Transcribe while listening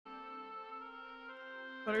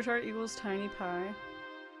Butter tart equals tiny pie.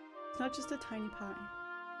 It's not just a tiny pie.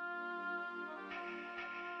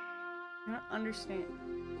 I don't understand.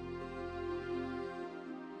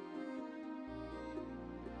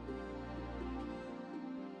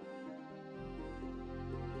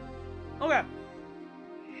 Okay.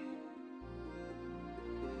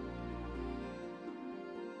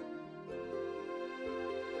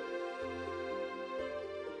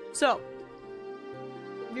 So,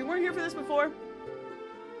 if you weren't here for this before,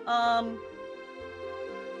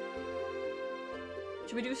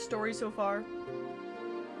 should we do story so far?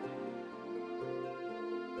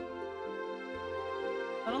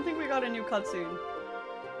 I don't think we got a new cutscene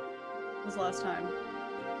this last time.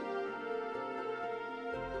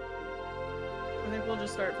 I think we'll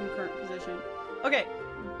just start from current position. Okay,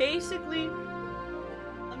 basically,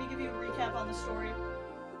 let me give you a recap on the story.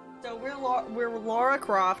 So we're Lara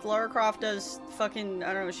Croft. Lara Croft does fucking,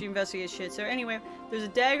 I don't know, she investigates shit. So anyway, there's a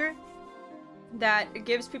dagger that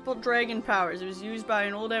gives people dragon powers. It was used by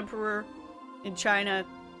an old emperor in China,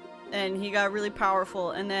 and he got really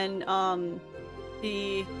powerful. And then,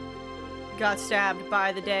 he got stabbed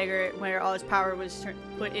by the dagger where all his power was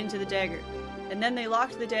put into the dagger. And then they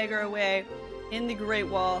locked the dagger away in the Great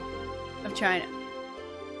Wall of China.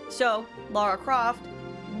 So, Lara Croft,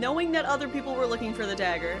 knowing that other people were looking for the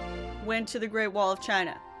dagger, went to the Great Wall of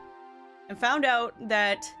China and found out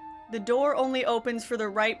that the door only opens for the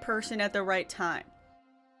right person at the right time.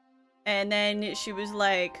 And then she was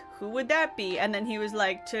like, who would that be? And then he was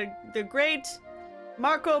like, to the great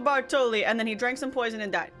Marco Bartoli. And then he drank some poison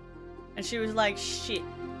and died. And she was like, shit.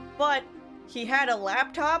 But he had a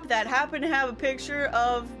laptop that happened to have a picture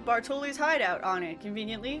of Bartoli's hideout on it,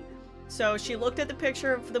 conveniently. So she looked at the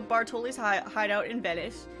picture of the Bartoli's hideout in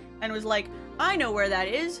Venice and was like, I know where that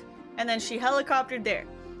is. And then she helicoptered there.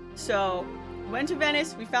 So, went to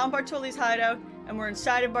Venice, we found Bartoli's hideout, and we're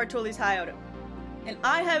inside of Bartoli's hideout. And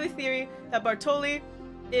I have a theory that Bartoli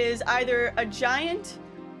is either a giant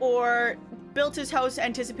or built his house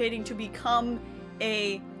anticipating to become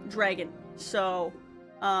a dragon. So,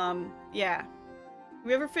 yeah.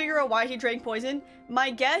 We ever figure out why he drank poison?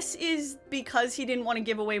 My guess is because he didn't want to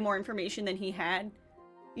give away more information than he had.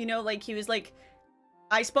 You know, like, he was like,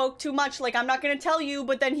 I spoke too much, like, I'm not gonna tell you,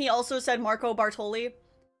 but then he also said Marco Bartoli.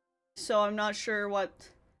 So I'm not sure what...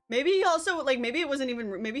 Maybe he also, like, maybe it wasn't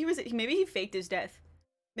even... Maybe he faked his death.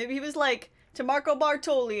 Maybe he was like, to Marco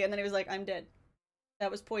Bartoli, and then he was like, I'm dead.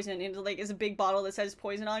 That was poison. And, like, is a big bottle that says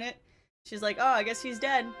poison on it. She's like, oh, I guess he's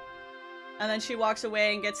dead. And then she walks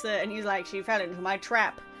away and gets the... And he's like, she fell into my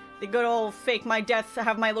trap. The good old fake my death to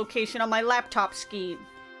have my location on my laptop scheme.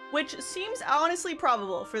 Which seems honestly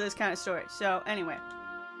probable for this kind of story. So, anyway.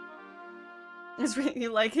 You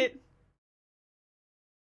like it?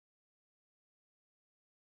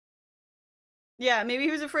 Yeah, maybe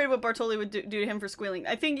he was afraid of what Bartoli would do to him for squealing.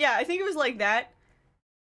 I think it was like that.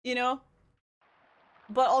 You know?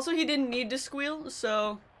 But also he didn't need to squeal,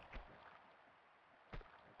 so...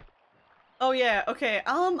 Oh yeah, okay,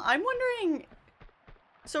 I'm wondering...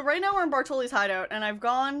 So right now we're in Bartoli's hideout, and I've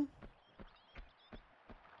gone...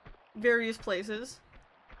 various places.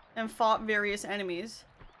 And fought various enemies.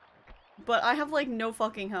 But I have, like, no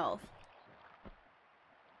fucking health.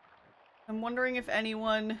 I'm wondering if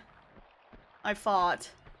anyone I fought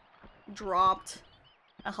dropped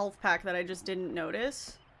a health pack that I just didn't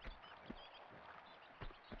notice.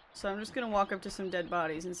 So I'm just gonna walk up to some dead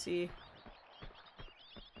bodies and see if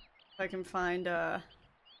I can find, no.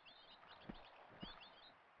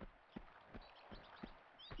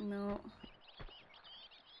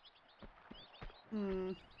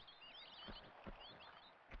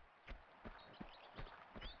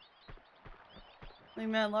 Like,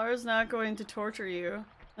 man, Lara's not going to torture you.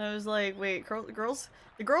 I was like, wait,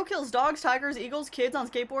 the girl kills dogs, tigers, eagles, kids on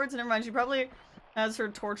skateboards. Never mind, she probably has her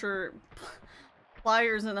torture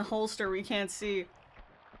pliers in the holster we can't see.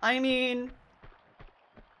 I mean,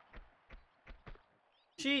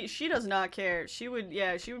 she does not care. She would,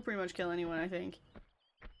 yeah, she would pretty much kill anyone, I think.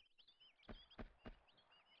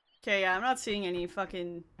 Okay, yeah, I'm not seeing any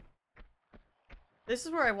fucking... This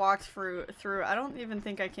is where I walked through. I don't even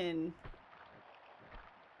think I can...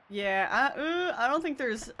 Yeah, I don't think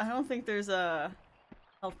there's health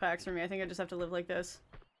packs for me. I think I just have to live like this.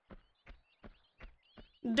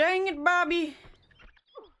 Dang it, Bobby!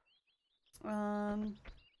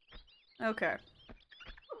 Okay.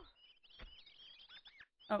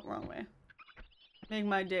 Oh, wrong way. Make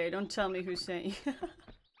my day. Don't tell me who's saying.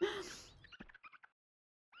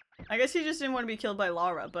 I guess he just didn't want to be killed by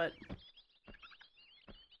Lara, but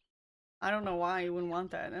I don't know why he wouldn't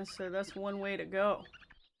want that. That's one way to go.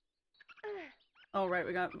 Oh, right,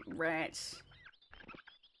 we got rats.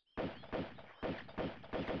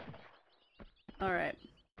 Alright.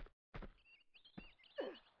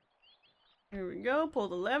 Here we go, pull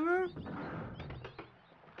the lever.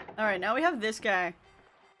 Alright, now we have this guy.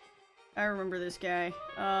 I remember this guy.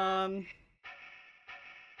 I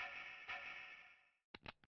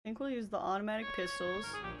think we'll use the automatic pistols.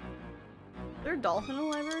 Is there a dolphin in the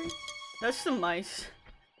library? That's the mice.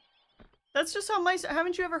 That's just how mice-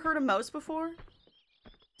 haven't you ever heard a mouse before?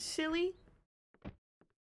 Silly?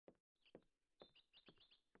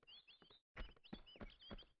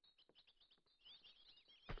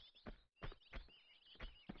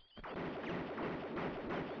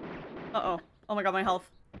 Uh-oh. Oh my god, my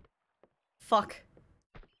health. Fuck.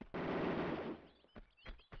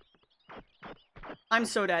 I'm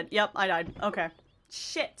so dead. Yep, I died. Okay.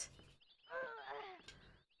 Shit.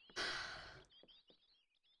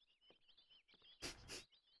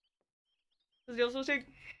 Does he also take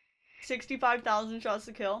 65,000 shots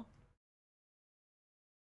to kill?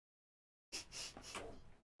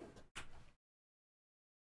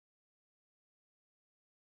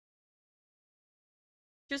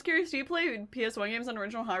 Just curious, do you play PS1 games on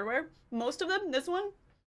original hardware? Most of them. This one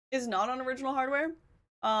is not on original hardware.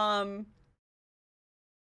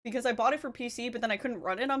 Because I bought it for PC, but then I couldn't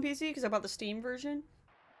run it on PC because I bought the Steam version.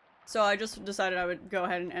 So I just decided I would go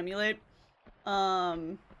ahead and emulate.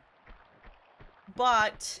 But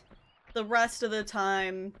the rest of the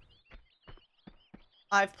time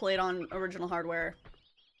I've played on original hardware.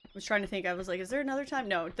 I was trying to think, I was like, is there another time?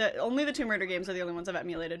 No, only the Tomb Raider games are the only ones I've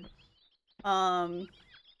emulated.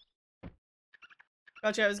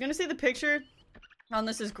 Gotcha, I was gonna say the picture on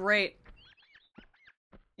this is great.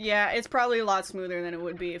 Yeah, it's probably a lot smoother than it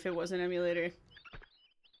would be if it was an emulator.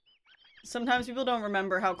 Sometimes people don't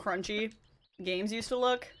remember how crunchy games used to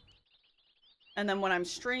look. And then when I'm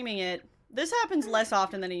streaming it, this happens less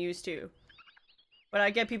often than it used to. But I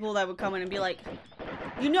get people that would come in and be like,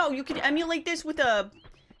 you know, you could emulate this with a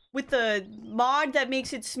mod that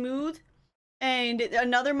makes it smooth, and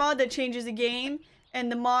another mod that changes the game, and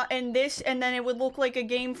the mod and this, and then it would look like a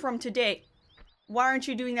game from today. Why aren't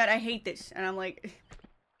you doing that? I hate this. And I'm like,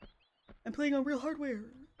 I'm playing on real hardware.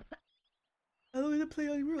 I don't want to play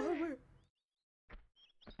on real hardware.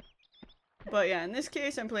 But yeah, in this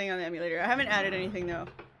case, I'm playing on the emulator. I haven't added anything though.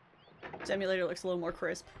 This emulator looks a little more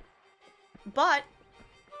crisp. But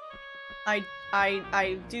I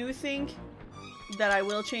do think that I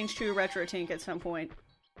will change to a retro tank at some point.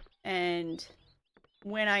 And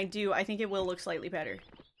when I do, I think it will look slightly better.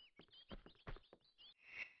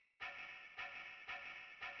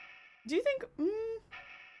 Do you think...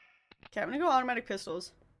 Okay, I'm gonna go automatic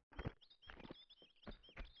pistols.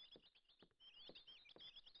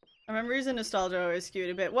 My memories and nostalgia is skewed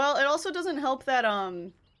a bit. Well, it also doesn't help that,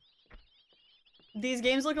 these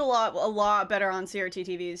games look a lot better on CRT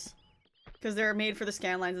TVs. Because they're made for the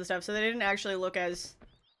scan lines and stuff, so they didn't actually look as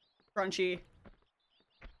crunchy.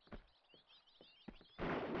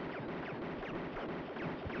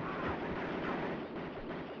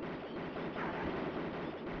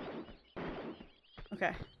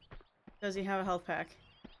 Okay. Does he have a health pack?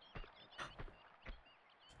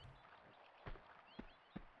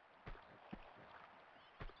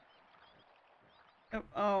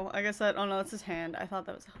 Oh, I guess that- oh no, that's his hand. I thought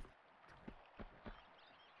that was a health pack.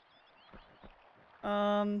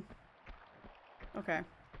 Okay.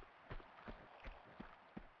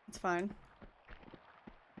 It's fine.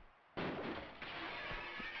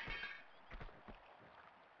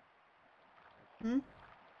 Hmm?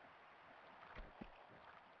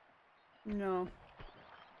 No.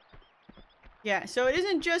 Yeah, so it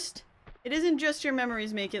isn't just your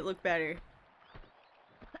memories make it look better.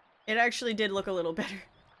 It actually did look a little better.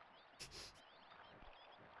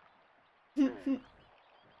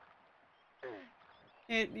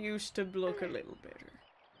 It used to look a little better.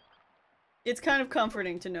 It's kind of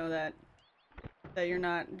comforting to know that you're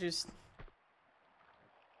not just,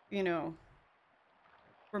 you know,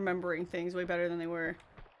 remembering things way better than they were.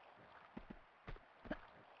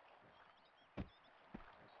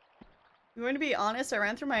 I'm going to be honest, I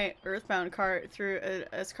ran through my Earthbound cart through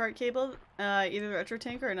a S-cart cable, either the retro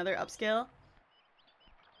tank or another upscale.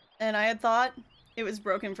 And I had thought it was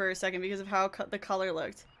broken for a second because of how the color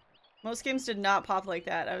looked. Most games did not pop like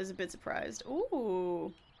that. I was a bit surprised.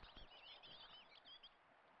 Ooh.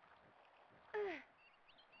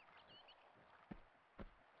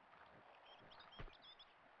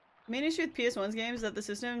 Main issue with PS1's games is that the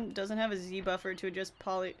system doesn't have a Z buffer to adjust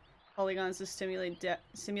polygons to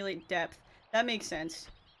simulate depth. That makes sense.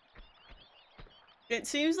 It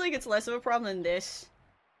seems like it's less of a problem than this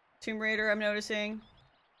Tomb Raider I'm noticing.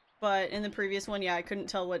 But in the previous one, yeah, I couldn't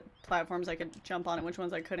tell what platforms I could jump on and which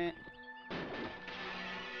ones I couldn't.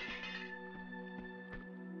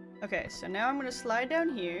 Okay, so now I'm gonna slide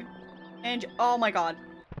down here. And oh my god.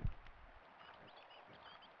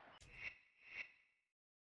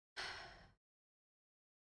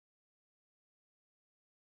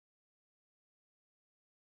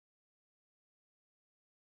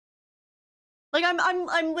 Like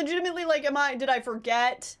I'm legitimately like, did I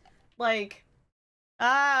forget? Like,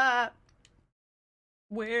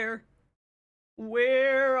 where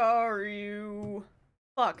are you?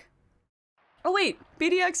 Fuck. Oh wait,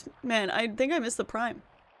 BDX, man, I think I missed the Prime.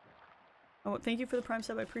 Oh, thank you for the Prime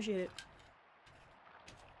sub, I appreciate it.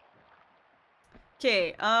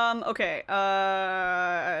 Okay, okay,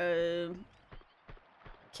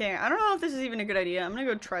 okay, I don't know if this is even a good idea. I'm gonna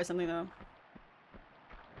go try something though.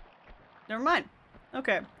 Never mind.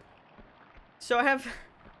 Okay. So I have...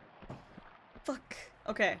 Fuck.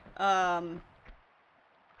 Okay, I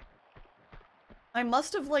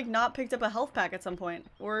must have, like, not picked up a health pack at some point.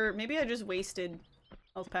 Or maybe I just wasted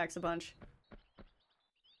health packs a bunch.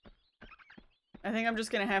 I think I'm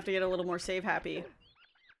just gonna have to get a little more save happy.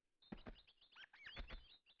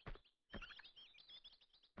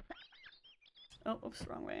 Oh, oops,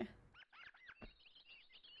 wrong way.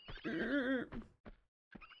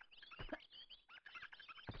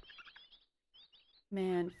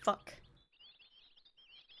 Man, fuck.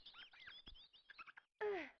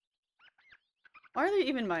 Why are there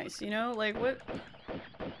even mice, you know? Like, what?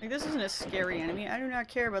 Like, this isn't a scary enemy. I do not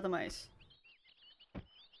care about the mice.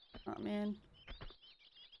 Oh, man.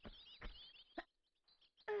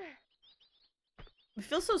 It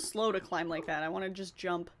feels so slow to climb like that. I want to just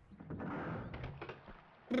jump.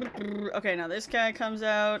 Okay, now this guy comes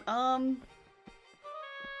out. Fuck.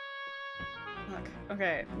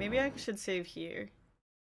 Okay, maybe I should save here.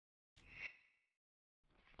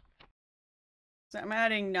 So I'm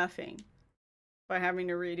adding nothing by having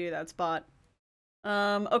to redo that spot.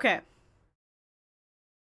 Okay.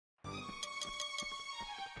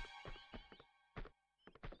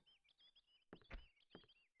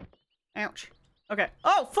 Ouch. Okay.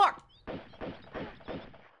 Oh, fuck!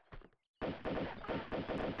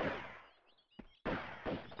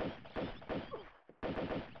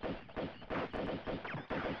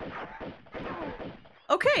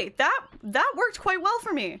 Okay, that worked quite well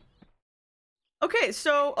for me. Okay,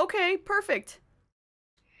 so, okay, perfect.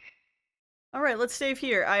 Alright, let's save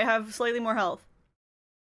here. I have slightly more health.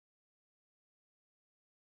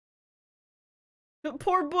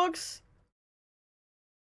 Poor Books.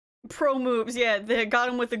 Pro moves, yeah, they got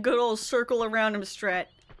him with a good old circle around him strat.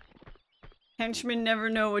 Henchmen never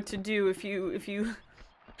know what to do if you if you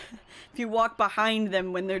walk behind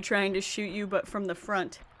them when they're trying to shoot you, but from the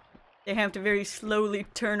front. They have to very slowly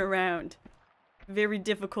turn around. Very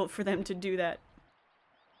difficult for them to do that.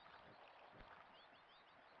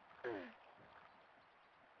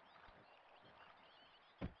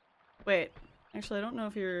 Wait, actually I don't know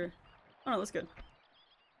if you're... Oh no, that's good.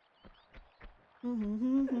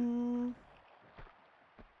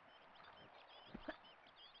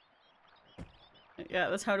 Yeah,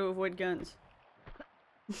 that's how to avoid guns.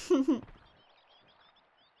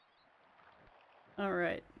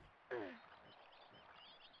 Alright.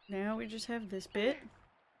 Now we just have this bit.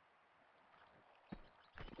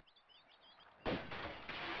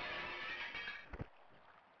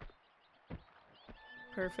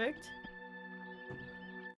 Perfect.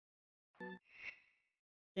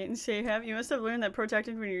 Getting safe have you must have learned that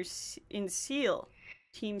protected when you're in SEAL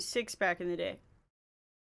Team 6 back in the day.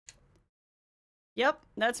 Yep,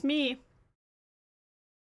 that's me.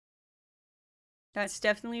 That's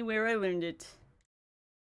definitely where I learned it.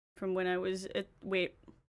 From when I was at- wait.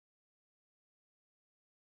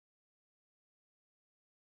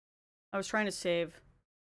 I was trying to save.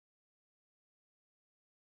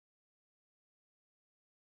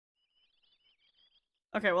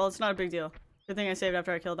 Okay, well, it's not a big deal. Good thing I saved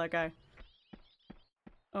after I killed that guy.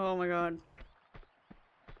 Oh my god.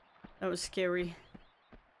 That was scary.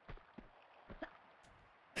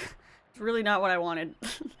 It's really not what I wanted.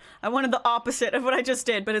 I wanted the opposite of what I just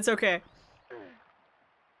did, but it's okay.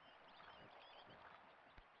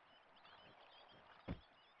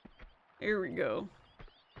 Here we go.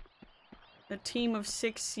 A team of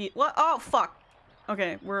 6 what? Oh, fuck!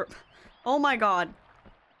 Okay, we're... Oh my god.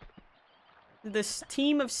 This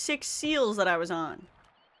team of 6 SEALs that I was on.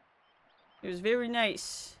 It was very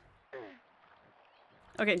nice.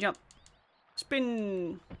 Okay, jump.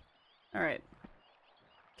 Spin! Alright.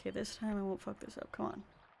 Okay, this time I won't fuck this up. Come on.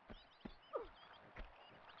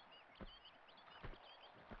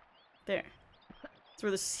 There. That's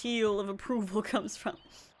where the seal of approval comes from.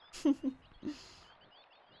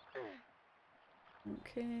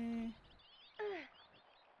 Okay.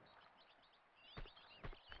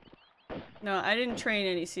 No, I didn't train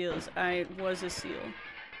any seals. I was a seal.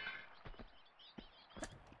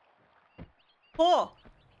 Oh!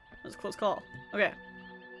 That was a close call. Okay.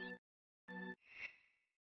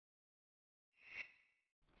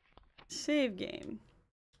 Save game.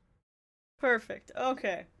 Perfect.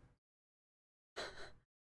 Okay.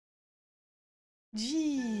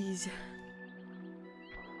 Jeez.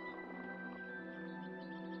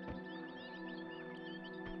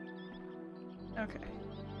 Okay.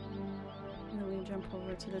 And then we jump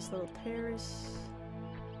over to this little terrace.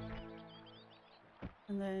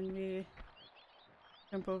 And then we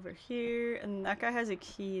jump over here. And that guy has a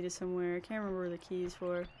key to somewhere. I can't remember where the key is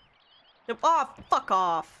for. Oh, fuck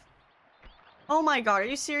off! Oh my god, are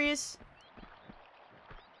you serious?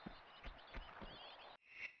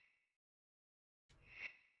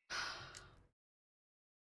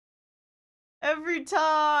 Every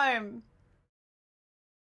time!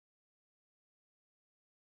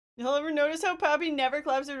 You'll ever notice how Poppy never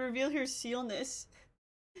claps to reveal her sealness?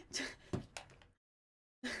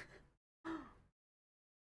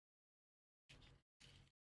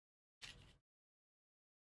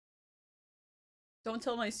 Don't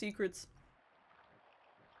tell my secrets.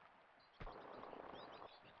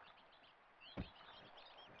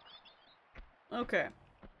 Okay.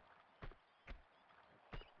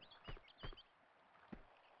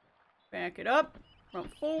 Back it up. Run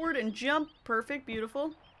forward and jump. Perfect.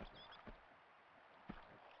 Beautiful.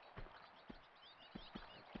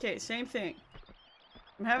 Okay, same thing.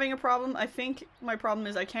 I'm having a problem. I think my problem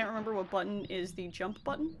is I can't remember what button is the jump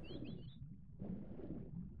button.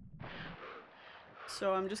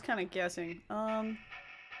 So I'm just kind of guessing.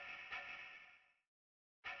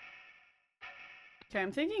 Okay,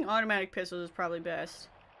 I'm thinking automatic pistols is probably best.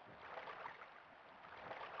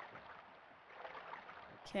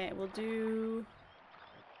 Okay, we'll do...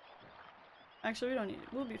 Actually, we don't need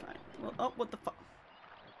it. We'll be fine. Well, oh, what the fuck?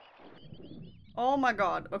 Oh my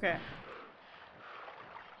god. Okay.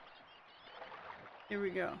 Here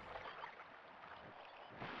we go.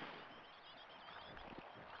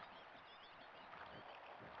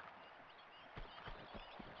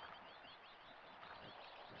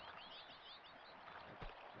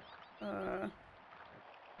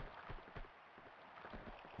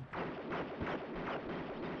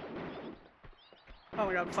 Oh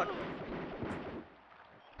my god, fuck.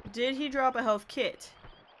 Did he drop a health kit?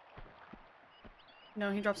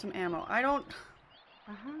 No, he dropped some ammo. I don't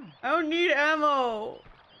need ammo!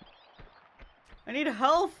 I need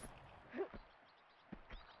health!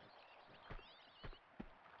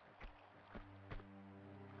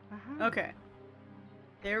 Okay.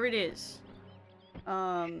 There it is.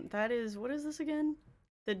 That is, what is this again?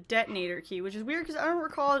 The detonator key, which is weird because I don't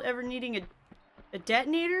recall ever needing a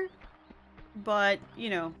detonator. But, you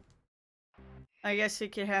know, I guess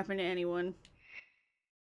it could happen to anyone.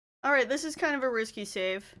 Alright, this is kind of a risky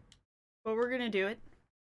save, but we're gonna do it.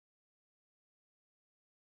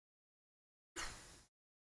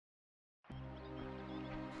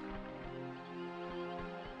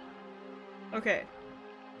 Okay,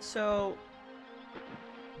 so...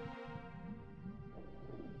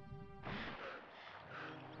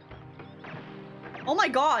 Oh my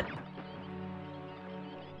god!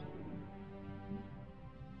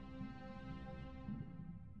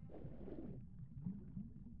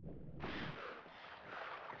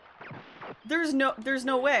 There's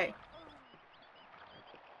no way.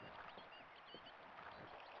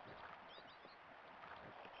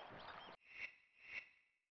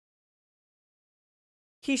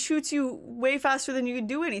 He shoots you way faster than you can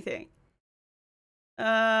do anything.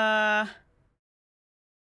 Oh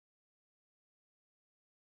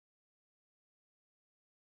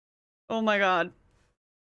my god.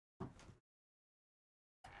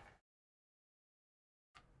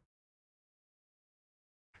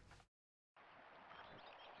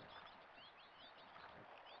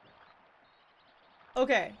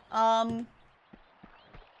 Okay,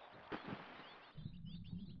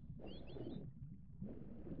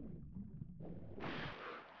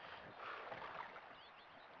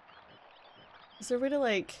 is there a way to,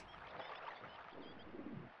 like...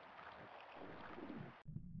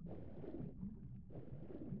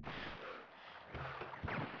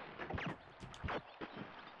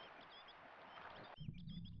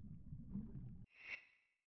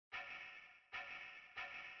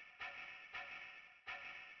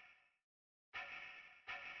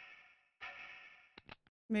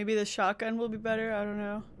 Maybe the shotgun will be better? I don't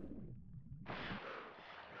know.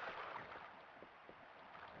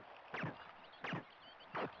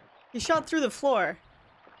 He shot through the floor.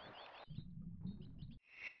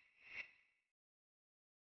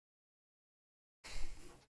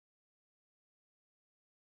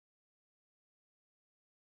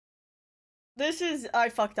 This is- I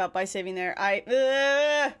fucked up by saving there. I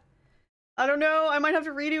don't know, I might have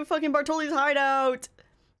to redo fucking Bartoli's hideout!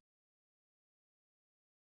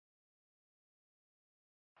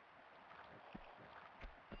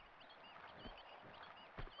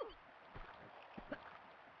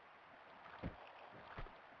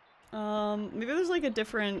 Maybe there's like a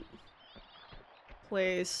different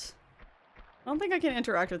place. I don't think I can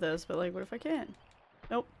interact with this, but like, what if I can?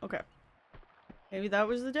 Nope, okay. Maybe that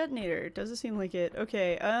was the detonator. It doesn't seem like it.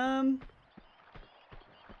 Okay, can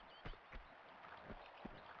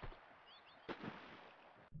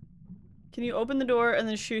you open the door and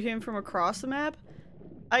then shoot him from across the map?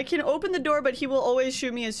 I can open the door, but he will always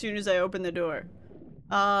shoot me as soon as I open the door.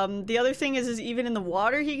 The other thing is even in the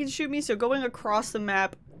water he can shoot me, so going across the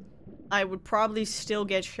map, I would probably still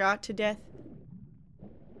get shot to death.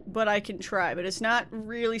 But I can try, but it's not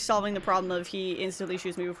really solving the problem of he instantly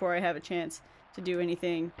shoots me before I have a chance to do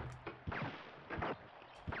anything.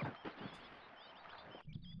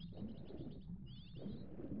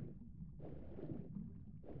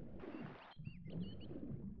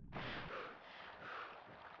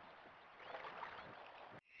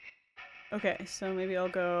 Okay, so maybe I'll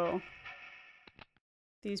go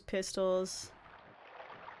these pistols.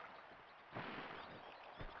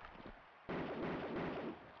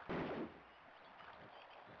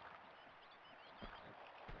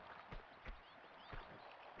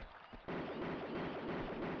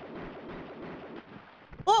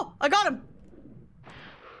 Oh, I got him!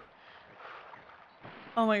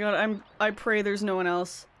 Oh my god, I pray there's no one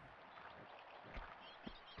else.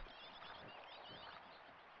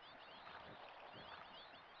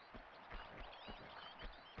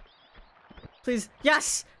 Please.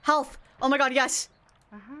 Yes! Health! Oh my god, yes!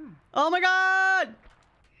 Oh my god!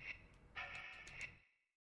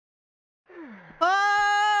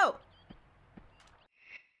 Oh!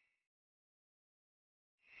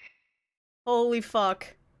 Holy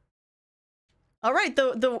fuck. Alright,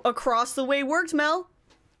 the across the way worked, Mel.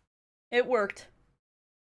 It worked.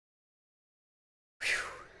 Phew.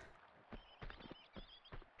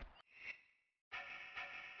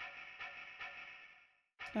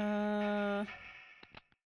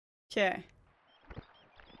 Okay.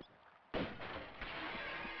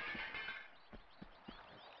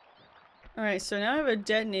 Alright, so now I have a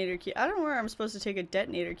detonator key. I don't know where I'm supposed to take a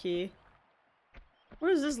detonator key.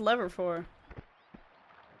 What is this lever for?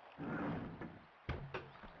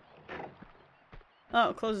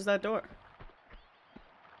 Oh, it closes that door.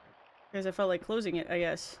 Because I felt like closing it, I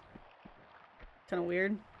guess. Kinda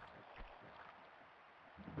weird.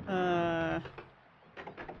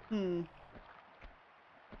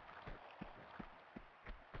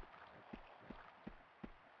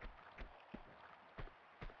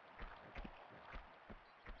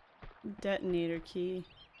 Detonator key.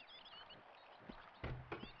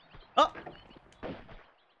 Oh!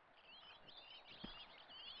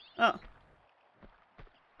 Oh.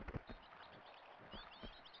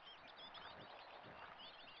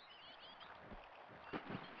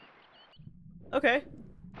 Okay.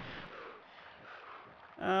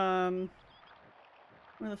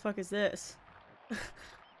 Where the fuck is this?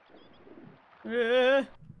 There's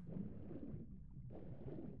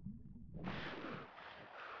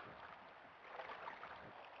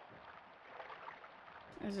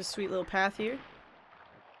a sweet little path here.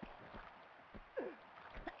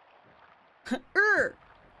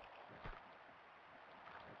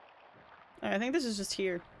 I think this is just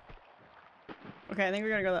here. Okay, I think we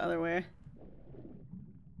gotta go the other way.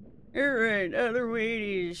 Alright, other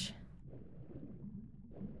ways.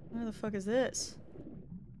 Where the fuck is this?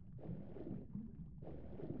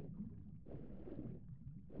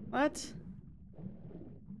 What?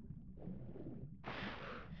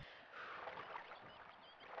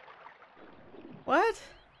 What?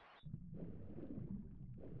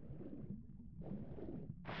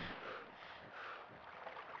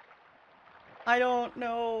 I don't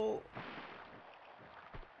know.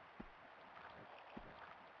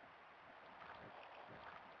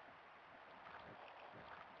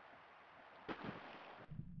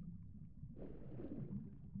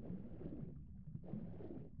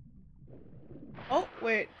 Oh,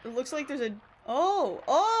 wait. It looks like there's a... Oh!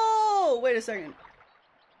 Oh! Wait a second.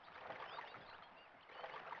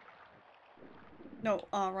 No,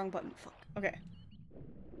 wrong button. Fuck. Okay.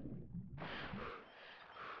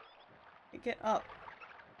 Get up.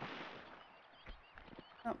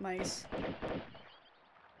 Not mice.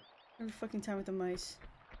 Every fucking time with the mice.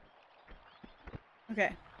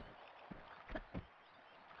 Okay.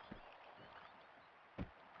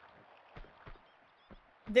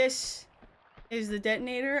 This is the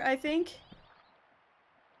detonator, I think.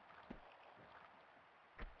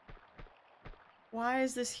 Why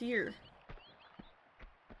is this here?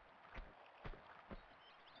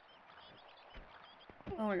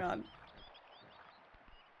 Oh my god.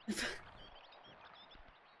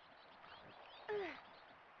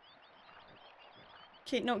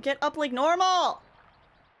 Okay, no, get up like normal!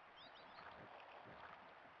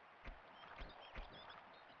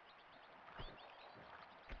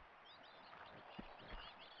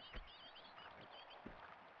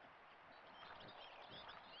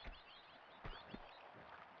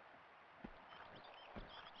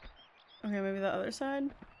 Okay, maybe the other side?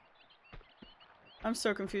 I'm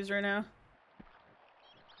so confused right now.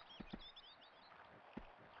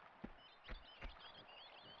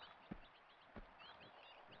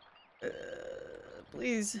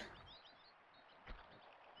 Please.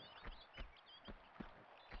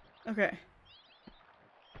 Okay.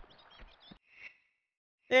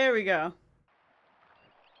 There we go.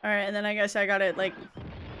 Alright, and then I guess I got it, like...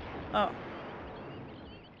 Oh.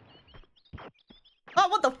 Oh,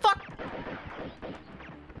 what the fuck?!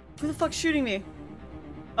 Who the fuck's shooting me?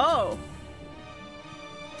 Oh.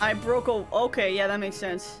 I broke a... Okay, yeah, that makes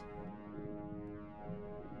sense.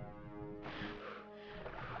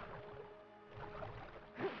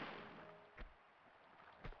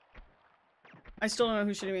 I still don't know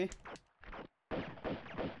who's shooting me.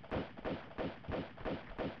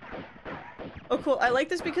 Oh, cool. I like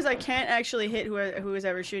this because I can't actually hit who is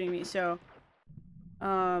ever shooting me, so...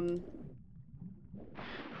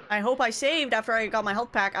 I hope I saved after I got my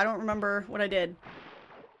health pack. I don't remember what I did.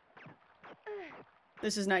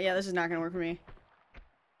 This is not- yeah, this is not gonna work for me.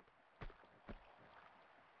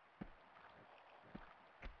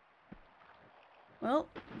 Well,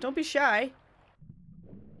 don't be shy.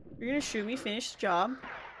 You're gonna shoot me, finish the job.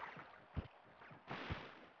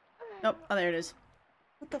 Nope. Oh, there it is.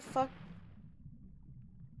 What the fuck?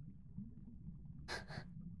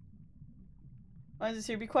 Why is this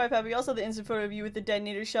here? Be quiet, Pappy. Also, the instant photo of you with the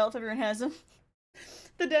detonator shelf. Everyone has them.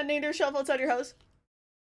 The detonator shelf outside your house.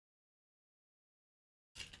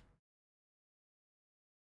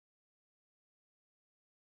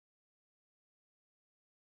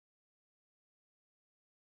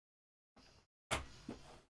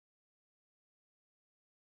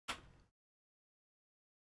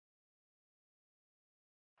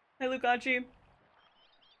 Hey, Lukachi.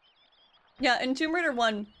 Yeah, in Tomb Raider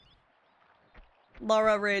 1,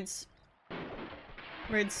 Lara raids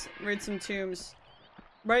some tombs.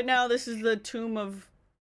 Right now, this is the tomb of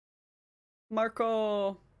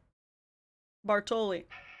Marco Bartoli.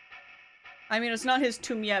 I mean, it's not his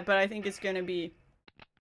tomb yet, but I think it's gonna be.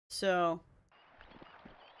 So.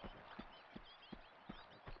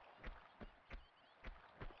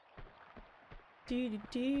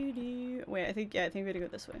 Wait, I think we had to go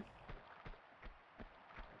this way.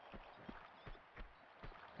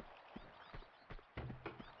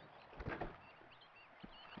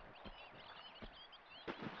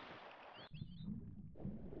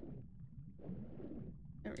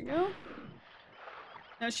 There we go.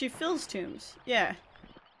 Now she fills tombs. Yeah.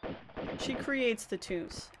 She creates the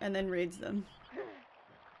tombs and then raids them.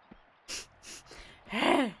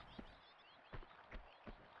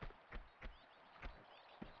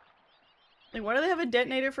 Like, why do they have a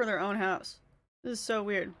detonator for their own house? This is so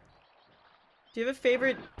weird. Do you have a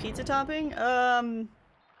favorite pizza topping? I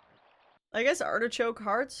guess artichoke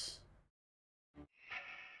hearts?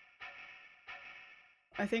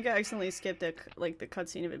 I think I accidentally skipped the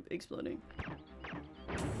cutscene of it exploding.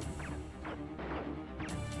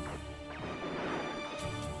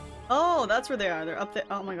 Oh, that's where they are. They're up there.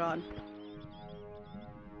 Oh my god.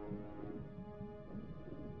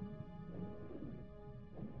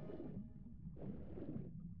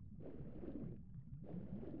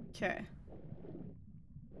 Okay.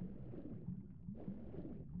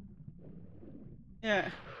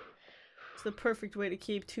 Yeah. It's the perfect way to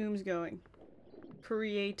keep tombs going.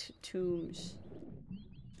 Create tombs.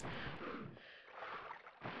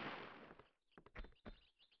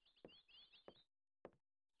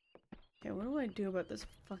 Okay, what do I do about this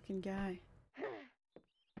fucking guy?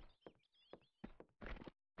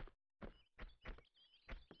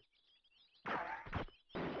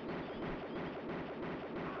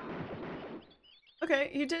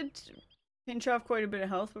 Okay, he did pinch off quite a bit of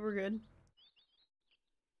health, but we're good.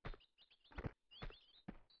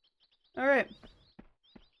 Alright.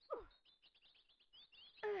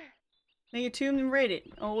 Make a tomb and raid it.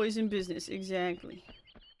 Always in business, exactly.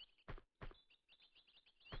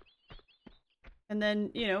 And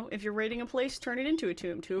then, you know, if you're raiding a place, turn it into a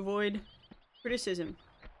tomb to avoid criticism.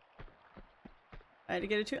 I had to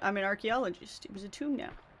get a tomb. I'm an archaeologist. It was a tomb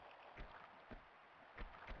now.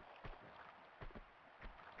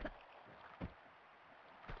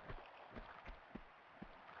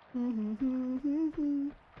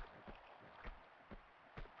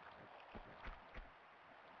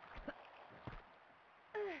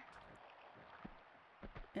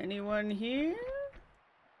 Anyone here?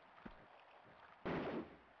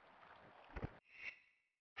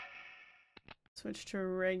 Switch to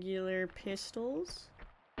regular pistols.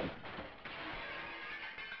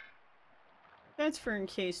 That's for in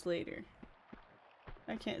case later.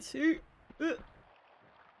 I can't see.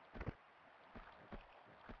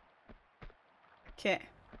 Okay.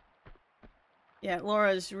 Yeah,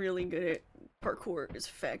 Laura's really good at parkour, is a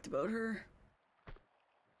fact about her.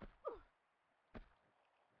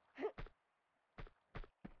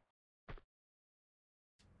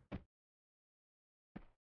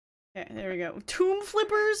 Okay, there we go. Tomb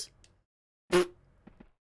flippers?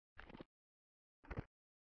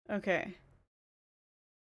 Okay.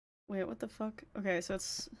 Wait, what the fuck? Okay, so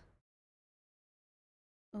it's...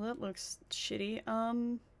 Well, that looks shitty.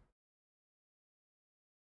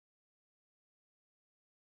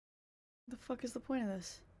 The fuck is the point of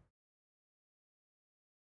this?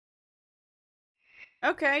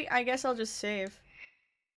 Okay, I guess I'll just save.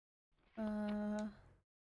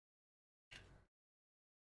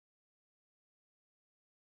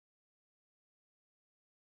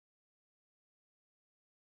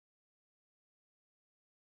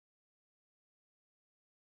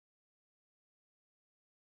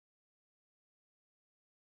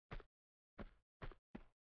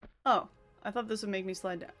 Oh, I thought this would make me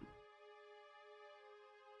slide down.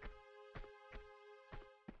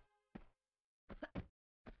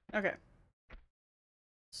 Okay.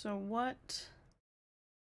 So what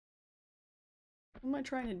am I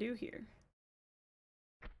trying to do here?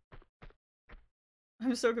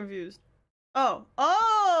 I'm so confused. Oh.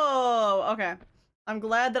 Oh! Okay. I'm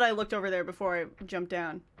glad that I looked over there before I jumped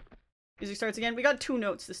down. Music starts again. We got 2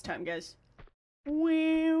 notes this time, guys.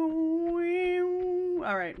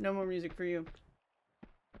 Alright, no more music for you.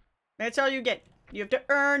 That's all you get. You have to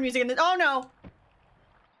earn music in this- Oh no!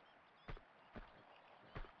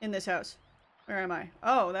 In this house. Where am I?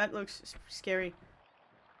 Oh, that looks scary.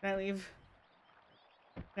 Can I leave?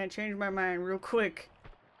 Can I change my mind real quick?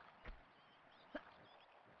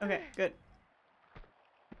 Okay, good.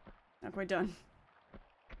 Not quite done.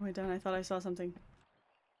 Not quite done. I thought I saw something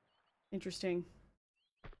interesting.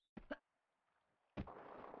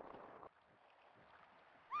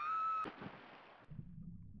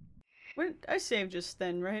 Where I saved just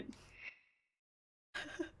then, right?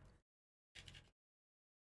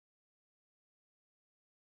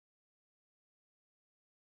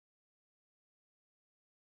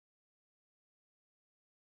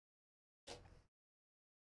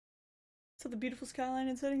 So the beautiful skyline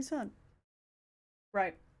and setting sun.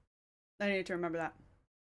 Right. I need to remember that.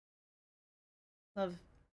 I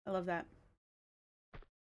love that.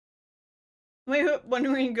 Wait,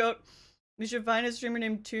 Wondering Goat. We should find a streamer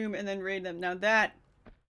named Tomb and then raid them. Now that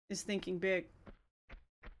is thinking big.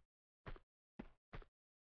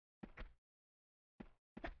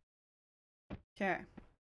 Okay.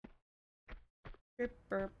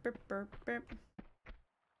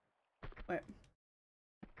 Wait.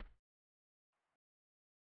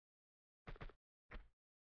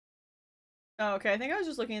 Oh, okay. I think I was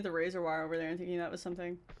just looking at the razor wire over there and thinking that was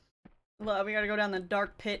something. Look, we gotta go down the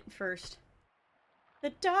dark pit first.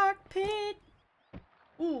 The dark pit!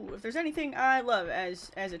 Ooh, if there's anything I love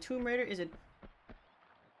as a Tomb Raider, is it...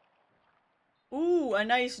 Ooh, a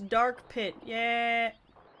nice dark pit. Yeah!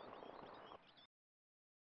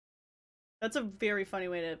 That's a very funny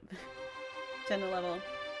way to end the level.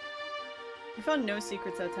 I found no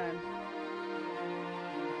secrets that time.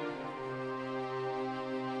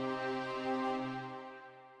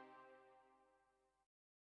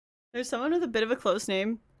 There's someone with a bit of a close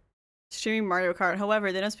name streaming Mario Kart.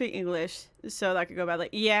 However, they don't speak English, so that could go badly.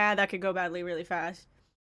 Yeah, that could go badly really fast.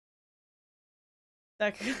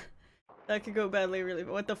 That could go badly really.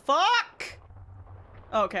 What the fuck?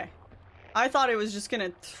 Oh, okay. I thought it was just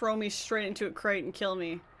gonna throw me straight into a crate and kill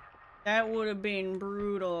me. That would have been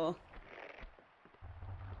brutal.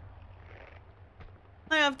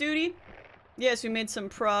 Hi, off duty. Yes, we made some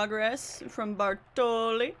progress from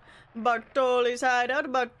Bartoli. Bartoli's hideout.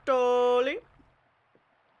 Bartoli.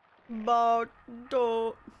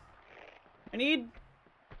 Bartoli. I need...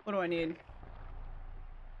 What do I need?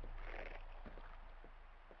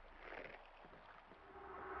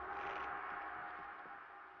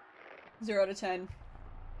 Zero out of 10.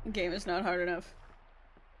 The game is not hard enough.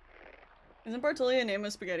 Isn't Bartoli a name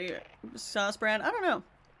of spaghetti sauce brand? I don't know.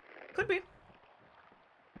 Could be.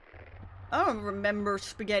 I don't remember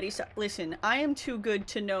spaghetti sauce. Listen, I am too good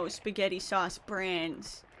to know spaghetti sauce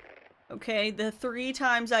brands. Okay, the 3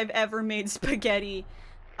 times I've ever made spaghetti,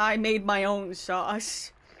 I made my own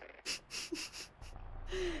sauce.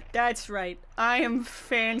 That's right. I am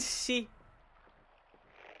fancy.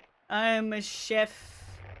 I am a chef.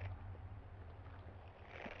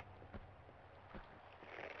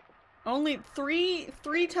 Only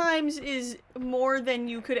three times is more than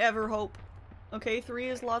you could ever hope. Okay, 3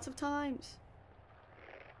 is lots of times.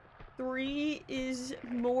 3 is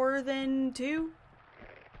more than 2.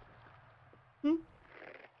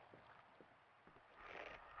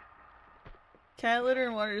 Cat litter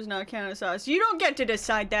and water does not count as sauce. You don't get to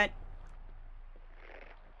decide that.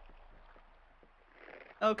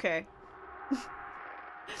 Okay.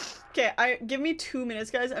 Okay, give me 2 minutes,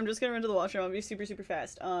 guys. I'm just gonna run to the washroom. I'll be super, super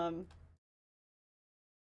fast.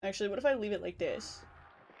 Actually, what if I leave it like this?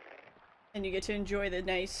 And you get to enjoy the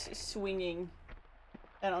nice swinging.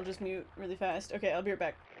 And I'll just mute really fast. Okay, I'll be right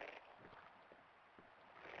back.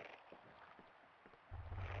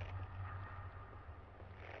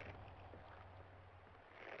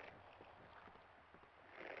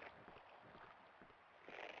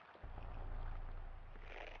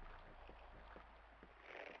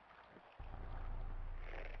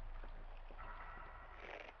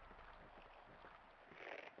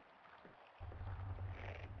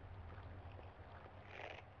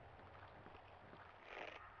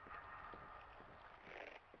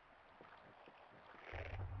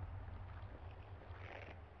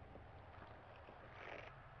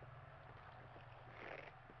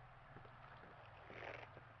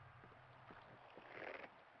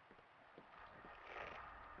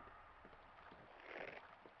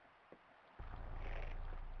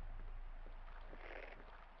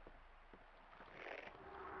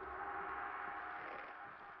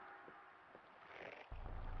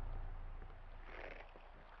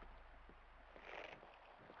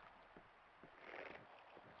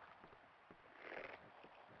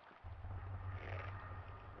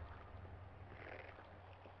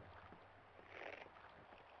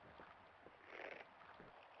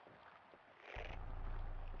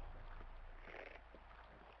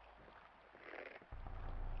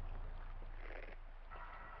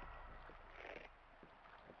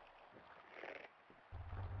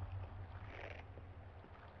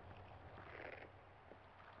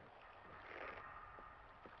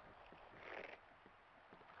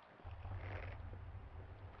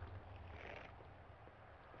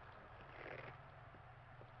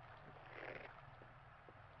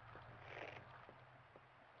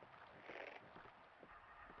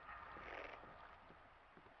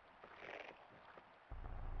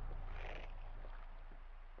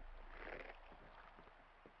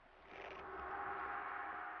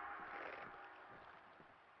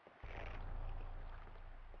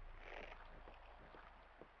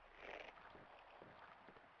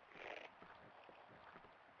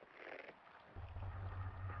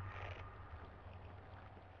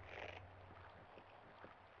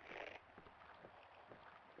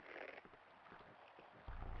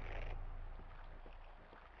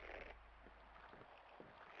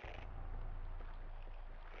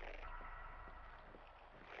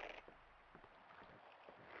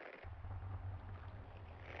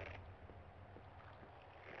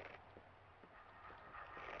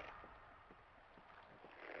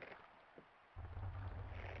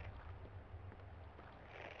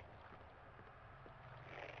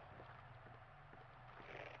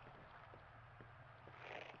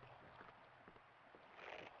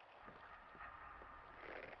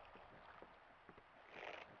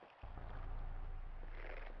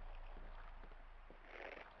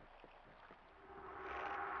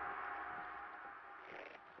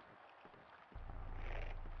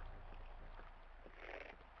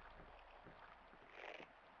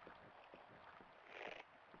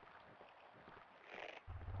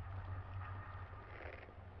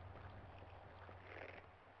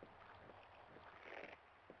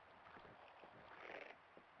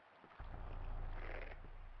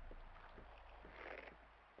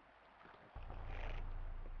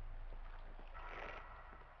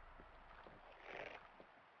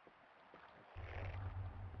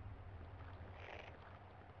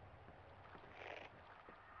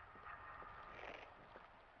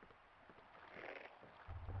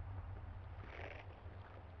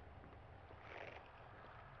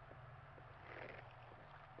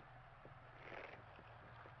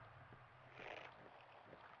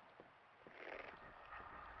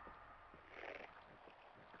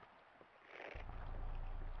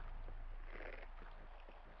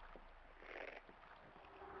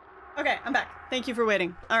 Okay, I'm back. Thank you for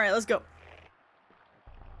waiting. Alright, let's go.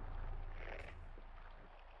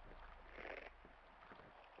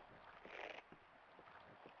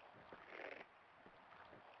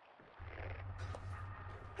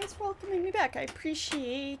 guys for welcoming me back. I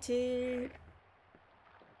appreciate it.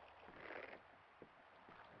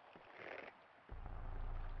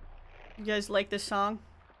 You guys like this song?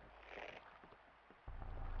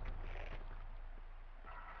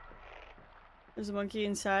 There's a monkey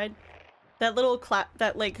inside. That little clap,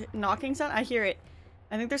 that like knocking sound, I hear it.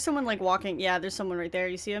 I think there's someone like walking. Yeah, there's someone right there.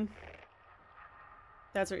 You see him?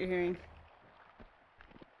 That's what you're hearing.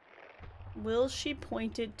 Will she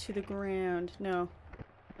pointed to the ground? No.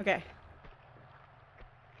 Okay.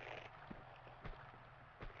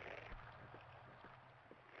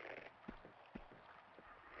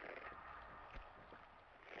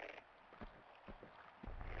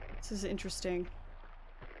 This is interesting.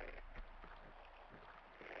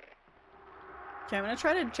 Okay, I'm gonna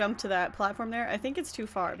try to jump to that platform there. I think it's too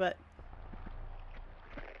far, but...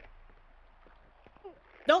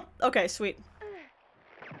 Nope! Okay, sweet.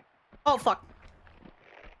 Oh, fuck.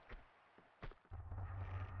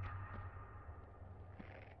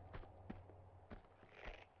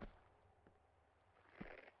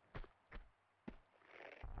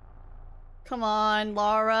 Come on,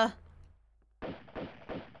 Laura.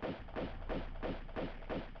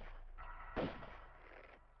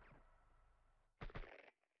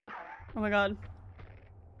 Oh my god.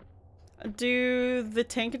 Do the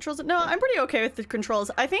tank controls? No, I'm pretty okay with the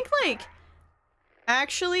controls. I think, like,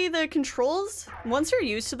 actually the controls, once you're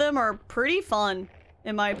used to them, are pretty fun,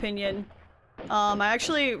 in my opinion. I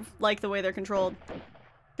actually like the way they're controlled.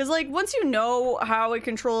 Because, like, once you know how it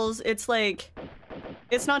controls, it's like,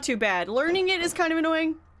 it's not too bad. Learning it is kind of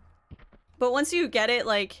annoying. But once you get it,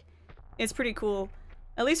 like, it's pretty cool.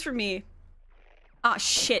 At least for me. Ah,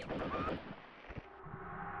 shit.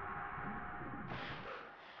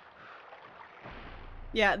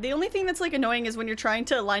 Yeah, the only thing that's, like, annoying is when you're trying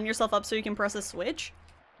to line yourself up so you can press a switch.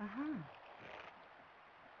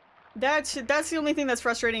 That's the only thing that's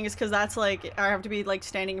frustrating, is because that's, like, I have to be, like,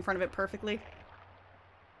 standing in front of it perfectly.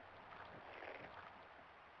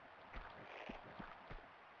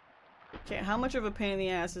 Okay, how much of a pain in the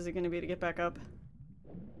ass is it gonna be to get back up?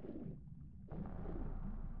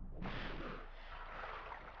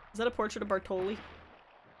 Is that a portrait of Bartoli?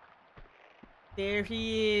 There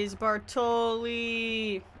he is,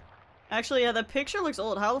 Bartoli! Actually, yeah, the picture looks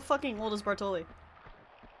old. How fucking old is Bartoli?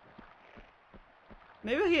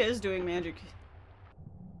 Maybe he is doing magic.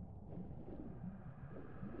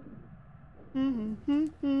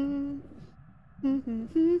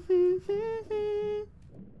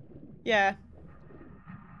 Yeah.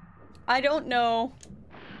 I don't know.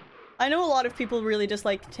 I know a lot of people really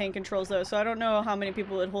dislike tank controls though, so I don't know how many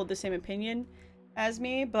people would hold the same opinion as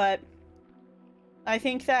me, but I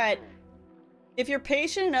think that if you're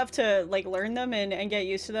patient enough to, like, learn them and get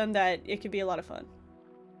used to them, that it could be a lot of fun.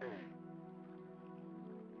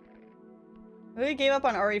 I really gave up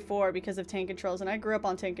on RE4 because of tank controls, and I grew up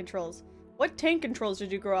on tank controls. What tank controls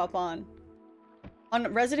did you grow up on?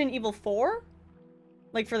 On Resident Evil 4?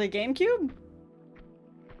 Like for the GameCube?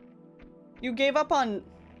 You gave up on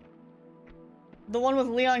the one with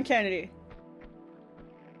Leon Kennedy.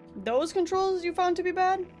 Those controls you found to be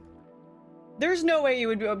bad? There's no way you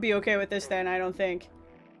would be okay with this then, I don't think.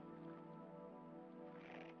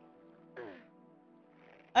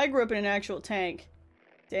 I grew up in an actual tank.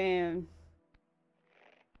 Damn.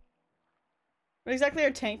 What exactly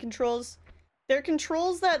are tank controls? They're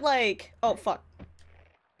controls that, like... Oh, fuck.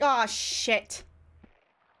 Ah, shit.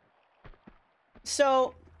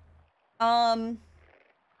 So, how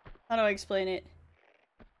do I explain it?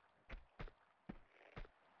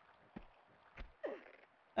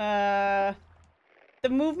 The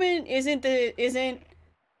movement isn't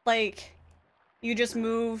like you just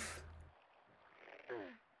move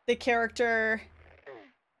the character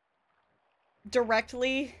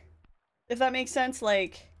directly, if that makes sense.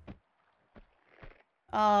 Like,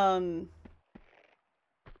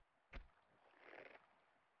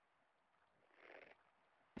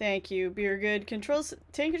 thank you. Beer good. Controls,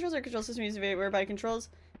 tank controls or control system used whereby controls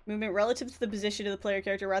movement relative to the position of the player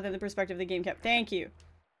character rather than the perspective of the game cap. Thank you.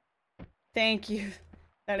 Thank you.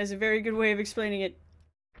 That is a very good way of explaining it.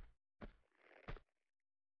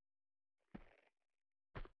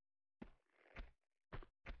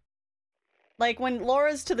 Like, when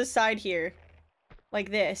Laura's to the side here,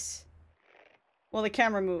 like this. Well, the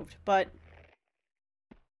camera moved, but...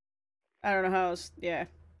 I don't know how else, yeah.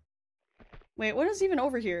 Wait, what is even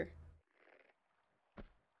over here?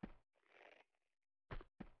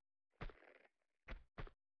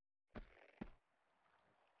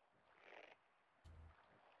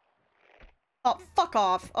 Oh, fuck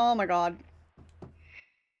off. Oh my god.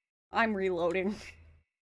 I'm reloading.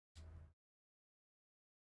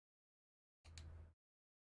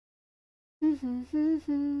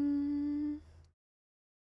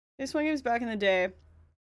 This one games back in the day. For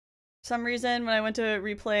some reason, when I went to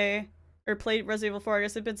replay or played Resident Evil 4, I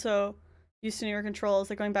guess I've been so used to newer controls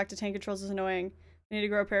that going back to tank controls is annoying. I need to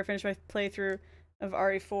grow a pair to finish my playthrough of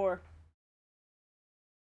RE4.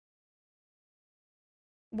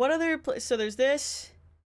 What other so there's this,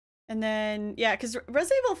 and then yeah, because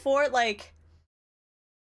Resident Evil 4, like,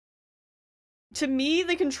 to me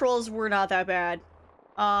the controls were not that bad.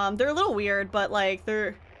 They're a little weird, but like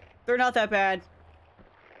they're not that bad.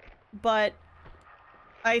 But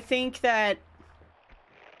I think that,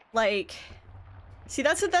 like, see,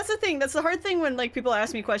 that's the thing. That's the hard thing when like people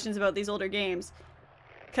ask me questions about these older games,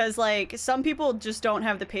 because like some people just don't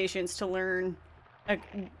have the patience to learn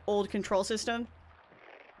an old control system.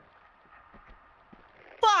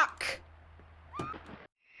 Fuck!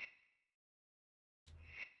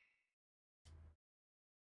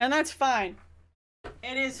 And that's fine.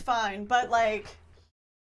 It is fine, but like,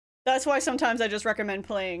 that's why sometimes I just recommend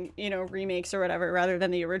playing, you know, remakes or whatever rather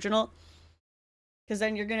than the original. Because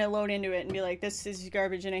then you're gonna load into it and be like, this is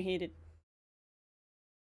garbage and I hate it.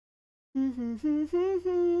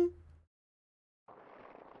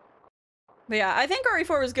 But yeah, I think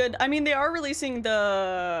RE4 was good. I mean, they are releasing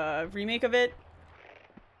the remake of it.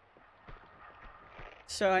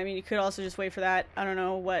 So, I mean, you could also just wait for that. I don't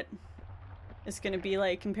know what it's gonna be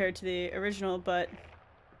like compared to the original, but...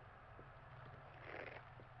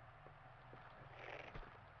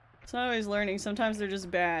 it's not always learning. Sometimes they're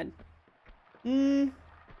just bad. I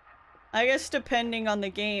guess depending on the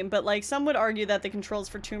game, but like, some would argue that the controls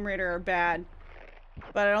for Tomb Raider are bad.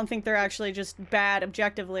 But I don't think they're actually just bad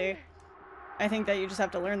objectively. I think that you just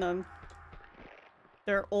have to learn them.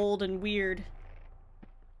 They're old and weird.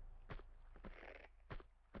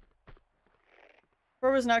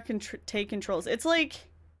 Or was not take controls. It's like...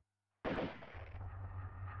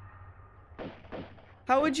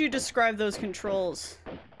 how would you describe those controls?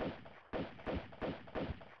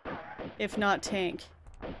 If not tank.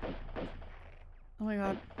 Oh my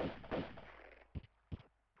god.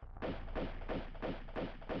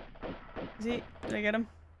 Is he? Did I get him?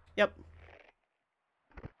 Yep.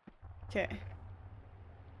 Okay.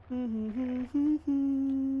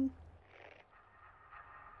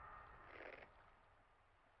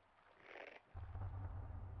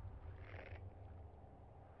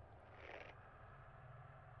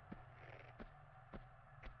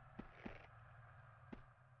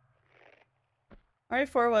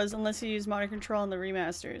 RE4 was, unless you use modern control in the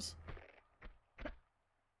remasters.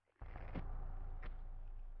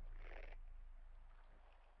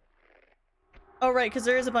 Oh right, because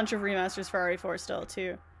there is a bunch of remasters for RE4 still,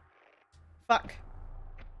 too. Fuck.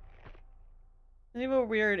 It's a little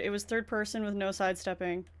weird. It was third person with no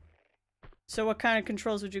sidestepping. So what kind of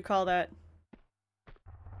controls would you call that?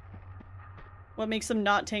 What makes them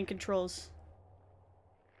not tank controls?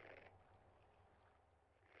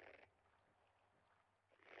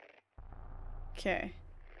 Okay.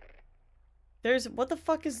 There's- what the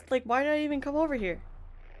fuck is- like, why did I even come over here?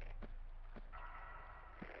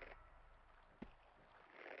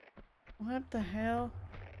 What the hell?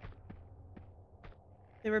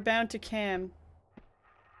 They were bound to cam.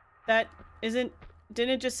 That isn't-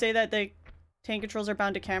 didn't it just say that the tank controls are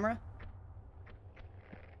bound to camera?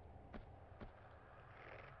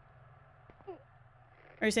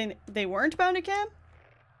 Are you saying they weren't bound to cam?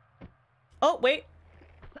 Oh, wait!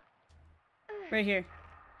 Right here.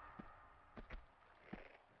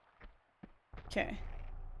 Okay.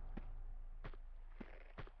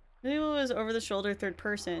 Maybe it was over the shoulder third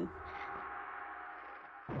person.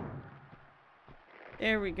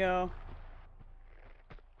 There we go.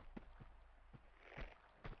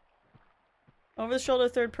 Over the shoulder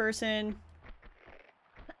third person.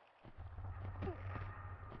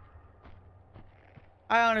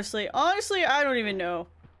 I honestly, I don't even know.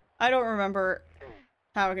 I don't remember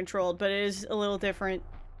how it controlled, but it is a little different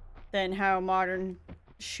than how modern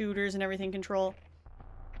shooters and everything control.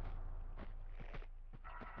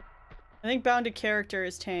 I think bound to character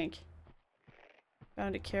is tank.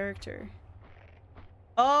 Bound to character.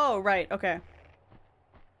 Oh, right, okay.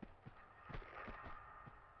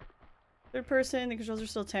 Third person, the controls are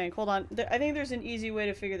still tank. Hold on. I think there's an easy way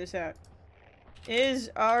to figure this out.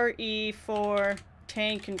 Is RE4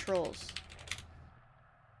 tank controls?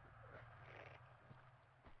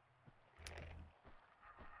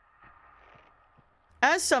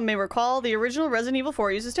 As some may recall, the original Resident Evil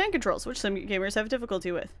 4 uses tank controls, which some gamers have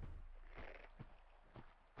difficulty with.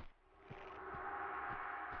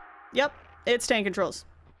 Yep, it's tank controls.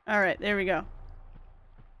 Alright, there we go.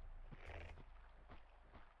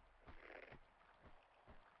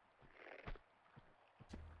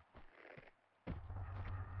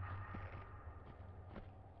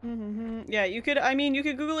 Yeah, you could, I mean, you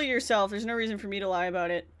could Google it yourself. There's no reason for me to lie about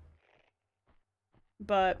it.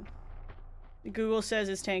 But Google says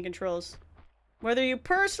it's tank controls. Whether you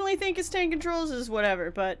personally think it's tank controls is whatever,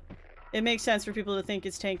 but it makes sense for people to think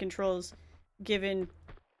it's tank controls given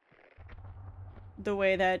the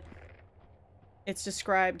way that it's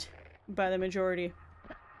described by the majority.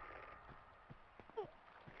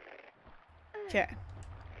 Okay.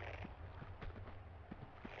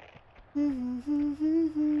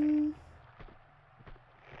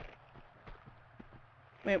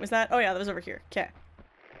 Wait, was that? Oh yeah, that was over here. Okay.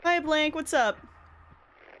 Hi, Blank, what's up?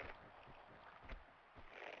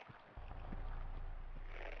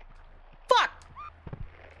 Fuck!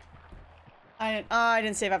 I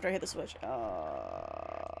didn't save after I hit the switch.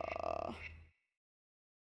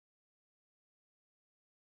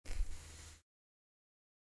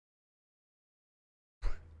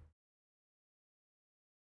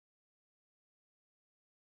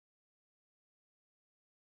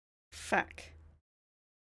 Fuck.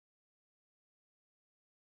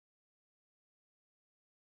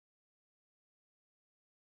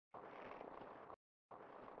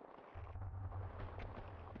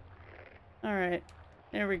 Alright.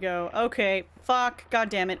 There we go. Okay. Fuck. God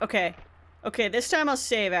damn it. Okay. Okay, this time I'll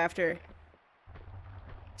save after.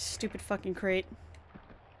 Stupid fucking crate.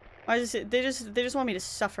 Why is it? They just want me to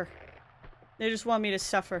suffer. They just want me to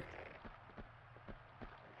suffer.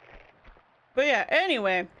 But yeah,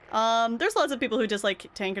 anyway. There's lots of people who dislike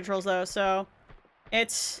tank controls though, so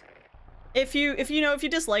it's if you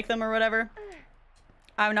dislike them or whatever,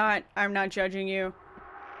 I'm not judging you.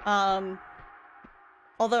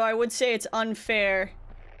 Although I would say it's unfair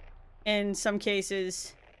in some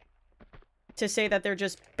cases to say that they're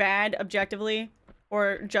just bad objectively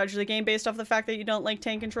or judge the game based off the fact that you don't like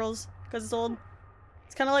tank controls because it's old.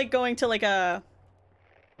 It's kind of like going to like an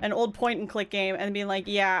old point and click game and being like,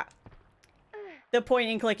 yeah, the point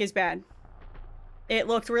and click is bad. It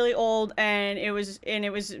looked really old and it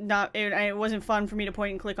wasn't fun for me to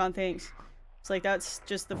point and click on things. It's like, that's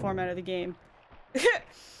just the format of the game.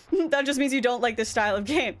 That just means you don't like this style of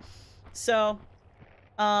game. So,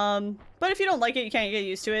 but if you don't like it, you can't get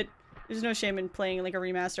used to it. There's no shame in playing like a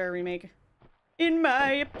remaster or a remake. In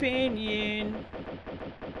my opinion.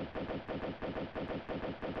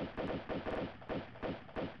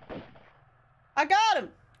 I got him!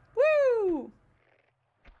 Woo!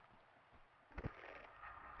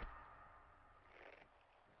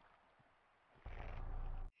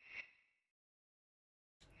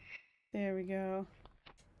 There we go.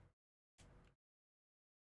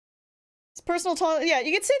 It's personal tolerance. Yeah,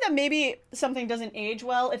 you could say that maybe something doesn't age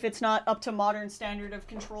well if it's not up to modern standard of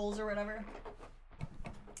controls or whatever.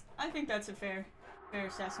 I think that's a fair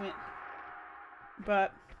assessment.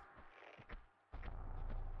 But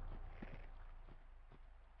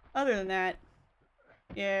other than that,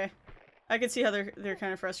 yeah, I can see how they're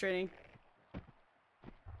kind of frustrating.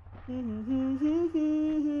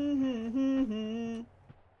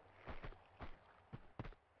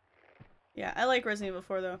 Yeah, I like Resident Evil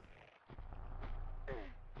 4 though.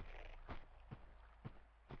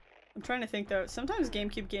 I'm trying to think though. Sometimes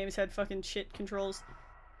GameCube games had fucking shit controls.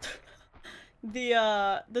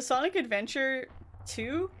 The Sonic Adventure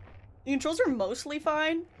 2, the controls were mostly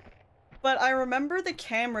fine, but I remember the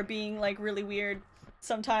camera being like really weird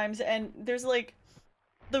sometimes, and there's like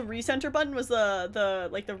the recenter button was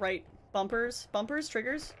the right bumpers,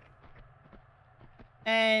 triggers.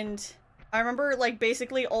 And I remember like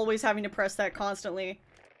basically always having to press that constantly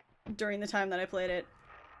during the time that I played it.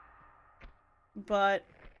 But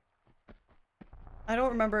I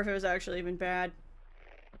don't remember if it was actually even bad.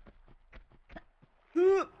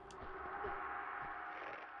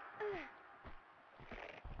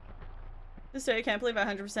 This day I can't believe I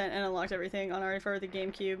 100% and unlocked everything on RE4 the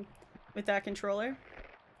GameCube with that controller.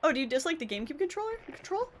 Oh, do you dislike the GameCube controller?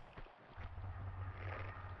 Control?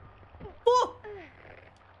 Oh!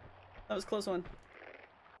 That was a close one.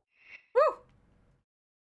 Woo!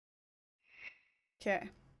 Okay.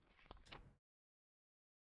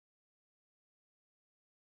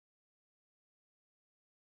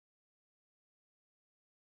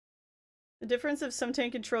 The difference of some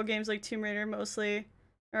tank control games like Tomb Raider mostly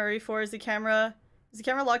RE4 is the camera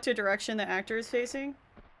locked to a direction the actor is facing?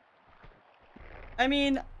 I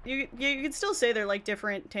mean, you could still say they're like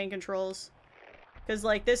different tank controls. Because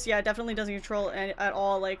like this, yeah, definitely doesn't control at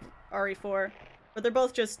all like RE4. But they're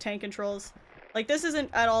both just tank controls. Like this isn't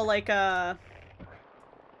at all like oh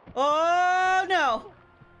no!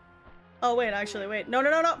 Oh wait, actually, wait. No, no,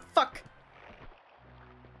 no, no! Fuck!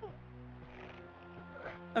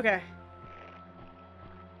 Okay.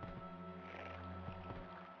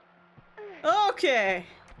 Okay.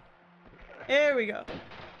 There we go.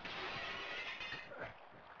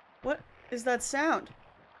 What is that sound?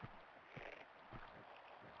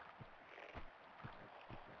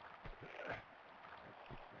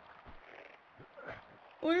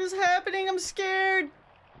 What is happening? I'm scared.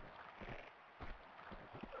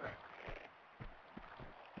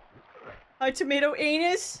 Hi, tomato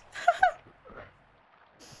anus.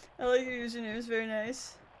 I like your username. It's very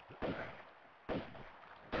nice.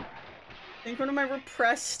 I think one of my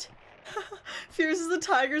repressed fears is the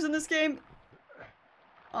tigers in this game.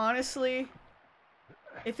 Honestly,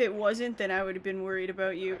 if it wasn't, then I would have been worried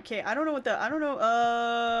about you. Okay, I don't know what the- I don't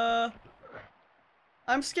know,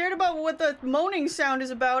 I'm scared about what the moaning sound is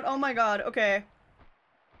about. Oh my god, okay.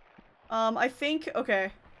 I think-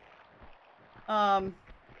 okay. Oh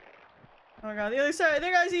my god, the other side-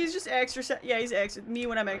 there guys, he's just extra- yeah, he's extra- me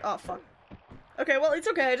when I'm- oh fuck. Okay, well, it's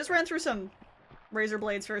okay, I just ran through some razor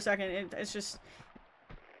blades for a second. It's just-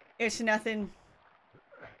 it's nothing.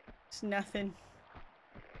 It's nothing.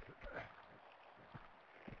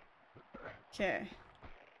 Okay.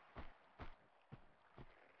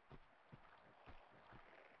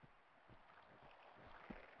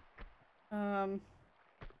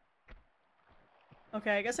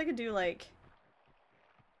 Okay, I guess I could do like...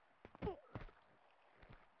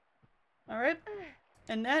 Alright.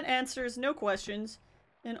 And that answers no questions.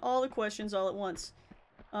 And all the questions all at once.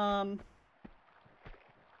 Alright,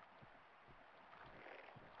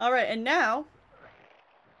 and now...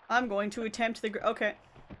 I'm going to attempt the... okay.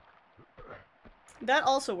 That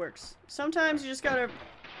also works. Sometimes you just gotta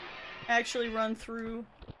actually run through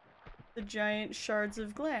the giant shards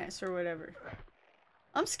of glass or whatever.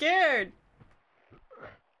 I'm scared!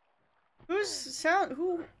 Who's sound-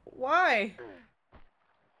 who- why?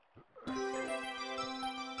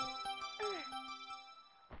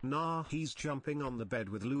 Nah, he's jumping on the bed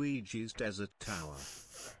with Luigi's desert tower.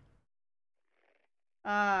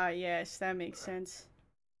 Ah, yes, that makes sense.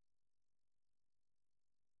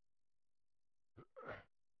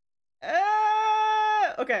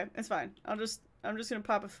 Okay, it's fine. I'm just gonna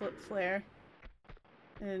pop a flare.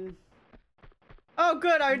 And... oh,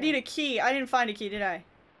 good, I need a key. I didn't find a key, did I?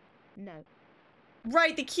 No.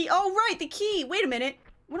 Right, the key. Oh, right, the key. Wait a minute.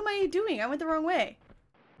 What am I doing? I went the wrong way.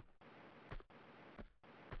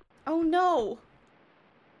 Oh, no.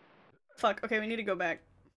 Fuck. Okay, we need to go back.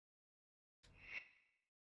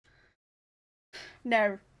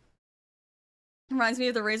 No. Reminds me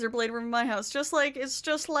of the razor blade room in my house. It's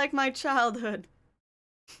just like my childhood.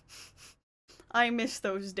 I miss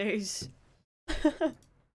those days.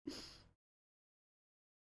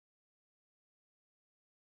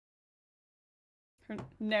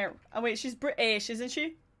 No. Oh, wait, she's British, isn't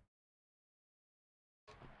she?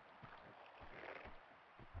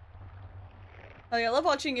 Oh yeah, I love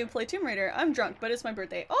watching you play Tomb Raider. I'm drunk, but it's my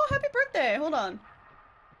birthday. Oh, happy birthday! Hold on.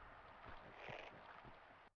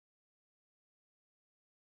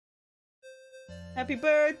 Happy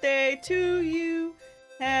birthday to you.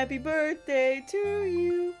 Happy birthday to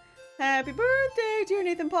you. Happy birthday, dear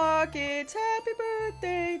Nathan Pockets. Happy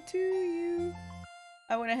birthday to you.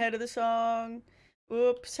 I went ahead of the song.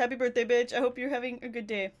 Oops. Happy birthday, bitch. I hope you're having a good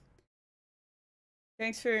day.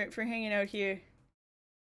 Thanks for hanging out here.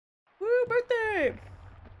 Woo, birthday!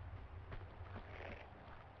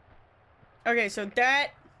 Okay, so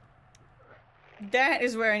that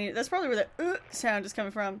is where I need- that's probably where the sound is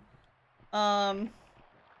coming from.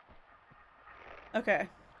 Okay.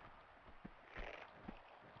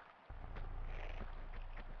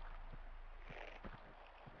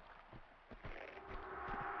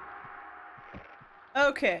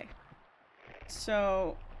 Okay.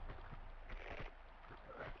 So...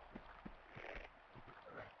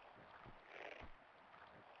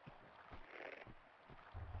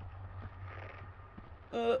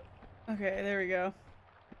 okay, there we go.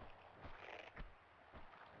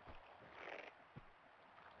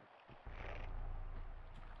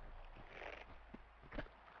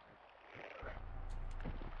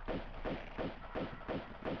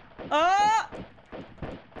 Ah!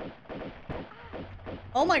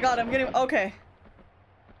 Oh my god, I'm getting- okay.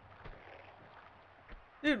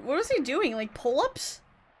 Dude, what was he doing? Like, pull-ups?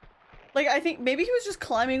 Like, I think maybe he was just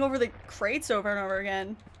climbing over the crates over and over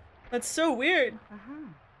again. That's so weird.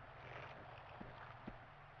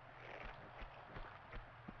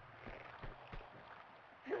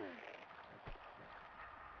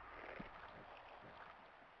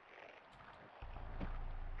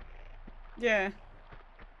 Yeah.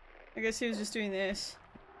 I guess he was just doing this.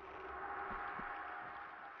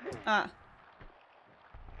 Ah.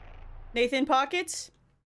 Nathan Pockets?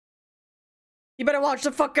 You better watch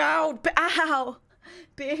the fuck out! Ow!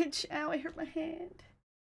 Bitch! Ow, I hurt my hand.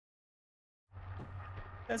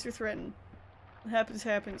 That's your threaten. What happens,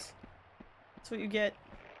 happens. That's what you get.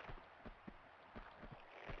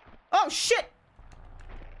 Oh, shit!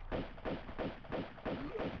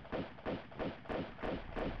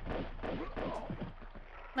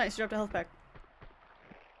 Nice, you dropped a health pack.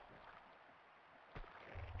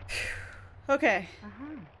 Okay.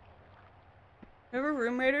 Remember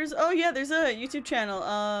Room Raiders? Oh yeah, there's a YouTube channel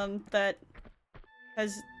that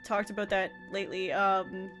has talked about that lately.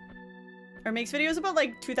 Or makes videos about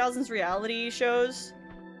like 2000s reality shows.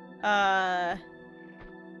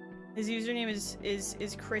 His username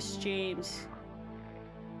is Chris James.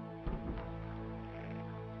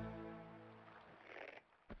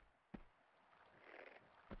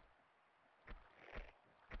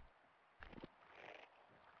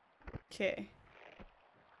 Okay.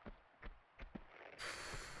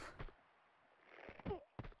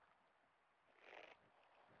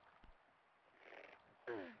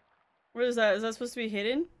 What is that? Is that supposed to be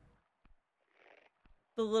hidden?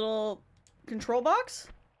 The little control box?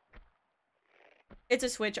 It's a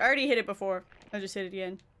switch. I already hit it before. I just hit it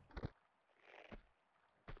again.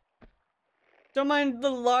 Don't mind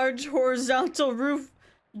the large horizontal roof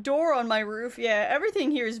door on my roof. Yeah,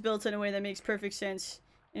 everything here is built in a way that makes perfect sense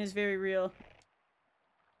and is very real.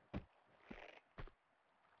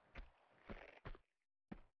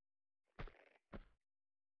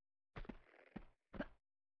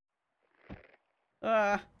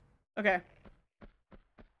 Okay.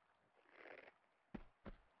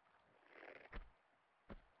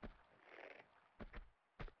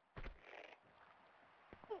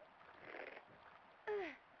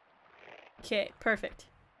 Okay, perfect.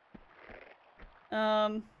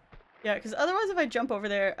 Yeah, because otherwise if I jump over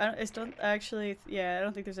there, I don't actually, yeah, I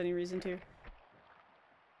don't think there's any reason to.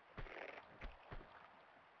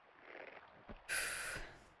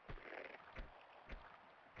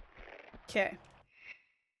 Okay.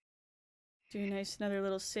 Do a nice another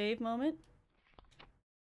little save moment.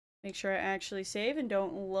 Make sure I actually save and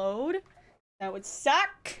don't load. That would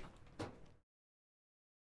suck!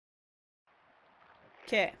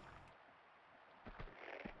 Okay.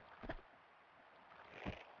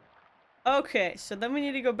 Okay, so then we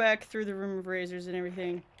need to go back through the room of razors and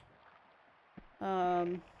everything.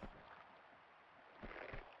 Oh,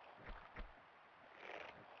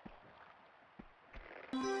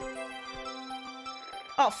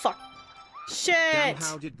 fuck. Shit! Damn,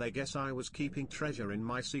 how did they guess I was keeping treasure in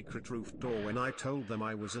my secret roof door when I told them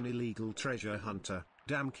I was an illegal treasure hunter?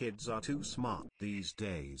 Damn, kids are too smart these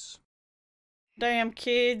days. Damn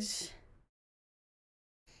kids.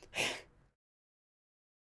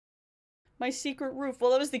 My secret roof.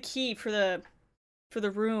 Well, that was the key for the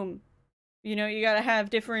room. You know, you gotta have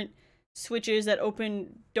different switches that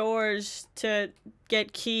open doors to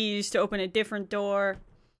get keys to open a different door.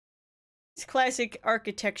 It's classic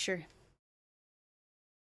architecture.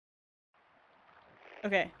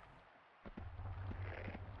 Okay.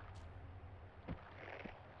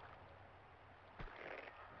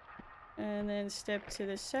 And then step to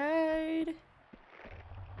the side.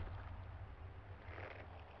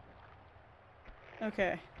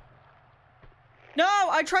 Okay. No!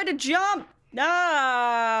 I tried to jump!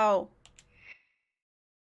 No!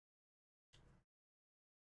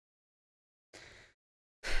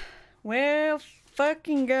 Well,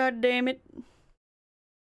 fucking goddamn it.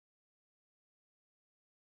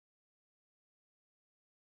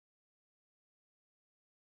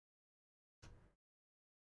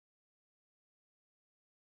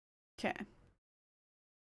 Okay.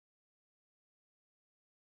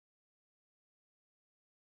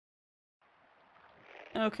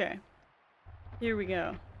 Okay. Here we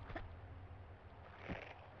go.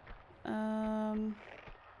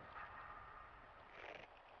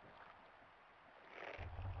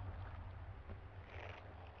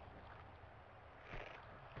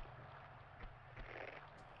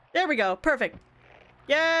 There we go. Perfect.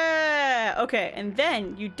 Yeah! Okay, and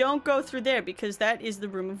then you don't go through there because that is the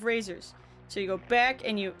room of razors. So you go back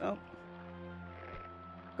and you... Oh.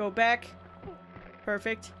 Go back.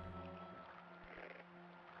 Perfect.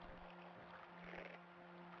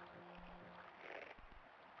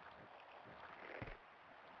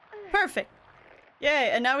 Perfect! Yay,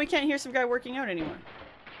 and now we can't hear some guy working out anymore.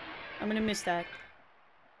 I'm gonna miss that.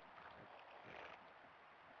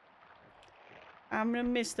 I'm gonna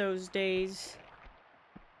miss those days.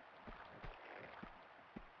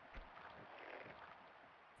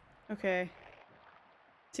 Okay.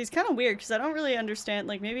 See, it's kind of weird because I don't really understand.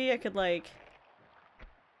 Like, maybe I could, like...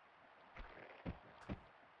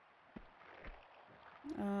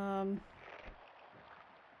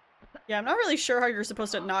 Yeah, I'm not really sure how you're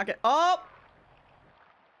supposed to knock it. Oh!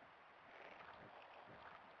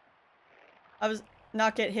 I was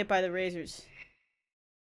not get hit by the razors.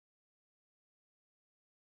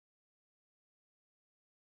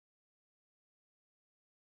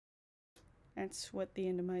 That's what the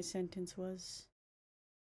end of my sentence was.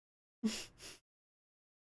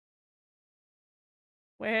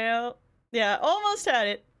 Well, yeah, almost had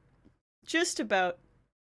it. Just about.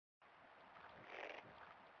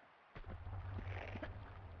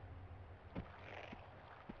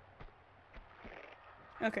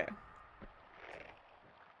 Okay.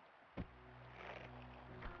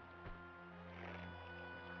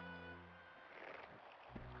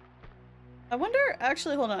 I wonder,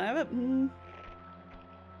 actually, hold on, I have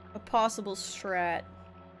a possible strat.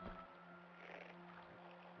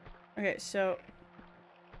 Okay, so...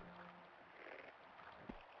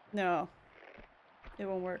 No. It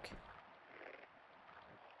won't work.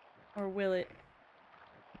 Or will it?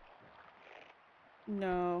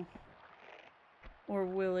 No. Or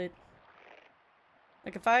will it?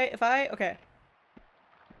 Like, if I, okay.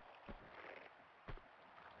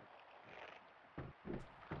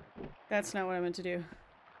 That's not what I meant to do.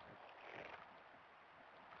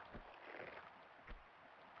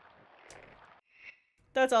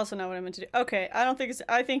 That's also not what I meant to do. Okay, I don't think it's-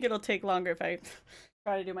 I think it'll take longer if I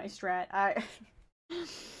try to do my strat. I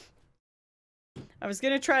was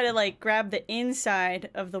gonna try to, like, grab the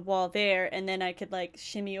inside of the wall there, and then I could, like,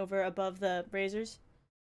 shimmy over above the razors.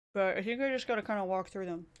 But I think I just gotta kind of walk through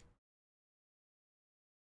them.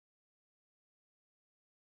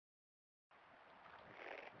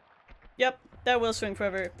 Yep, that will swing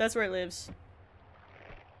forever. That's where it lives.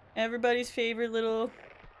 Everybody's favorite little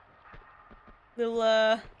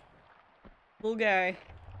guy.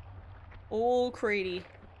 Old Crady.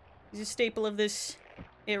 He's a staple of this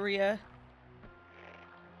area.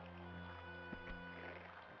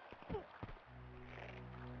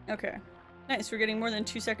 Okay. Nice, we're getting more than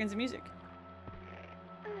 2 seconds of music.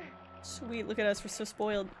 Sweet, look at us, we're so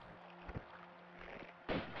spoiled.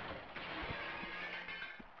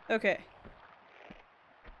 Okay.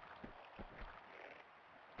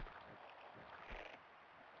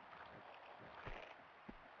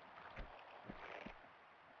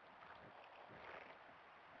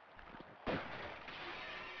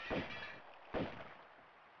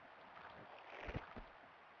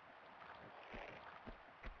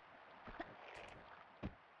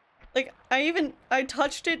 Like, I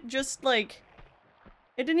touched it just like...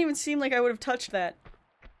 It didn't even seem like I would have touched that.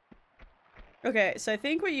 Okay, so I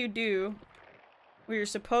think what you do, what you're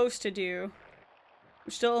supposed to do,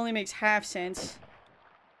 which still only makes half sense.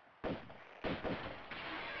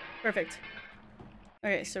 Perfect.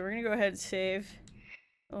 Okay, so we're gonna go ahead and save.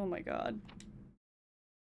 Oh my god.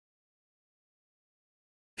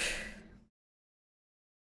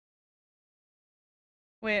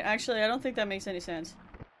 Wait, actually, I don't think that makes any sense.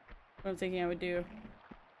 What I'm thinking I would do.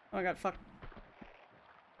 Oh my god, fuck.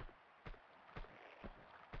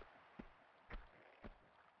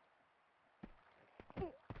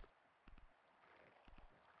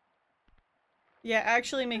 Yeah,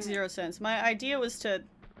 actually makes 0 sense. My idea was to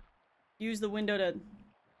use the window to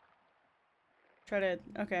try to...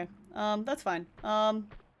 Okay. That's fine. I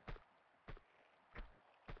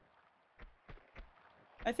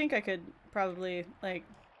think I could probably, like,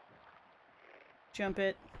 jump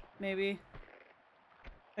it, maybe.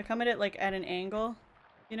 I come at it, like, at an angle,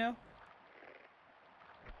 you know?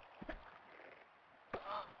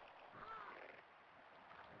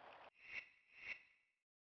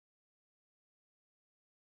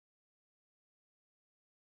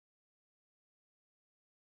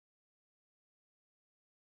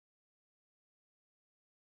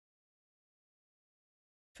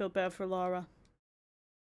 Feel bad for Laura.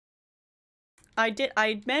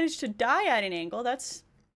 I managed to die at an angle, that's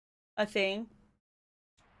a thing.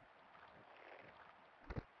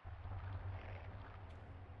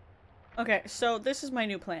 Okay, so this is my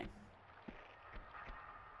new plan.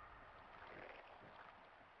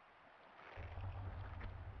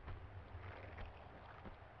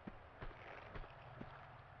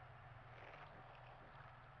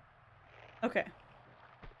 Okay.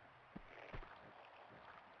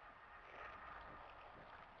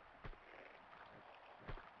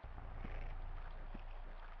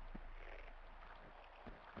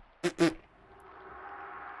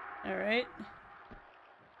 Alright.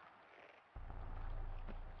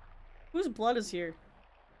 Whose blood is here?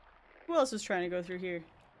 Who else is trying to go through here?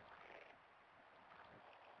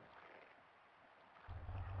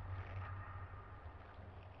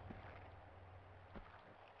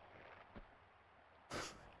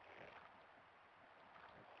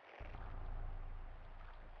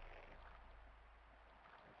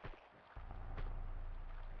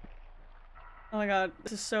 Oh my god,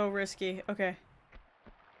 this is so risky. Okay.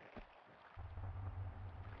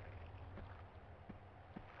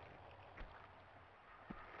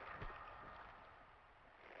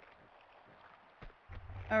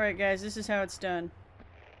 Alright guys, this is how it's done.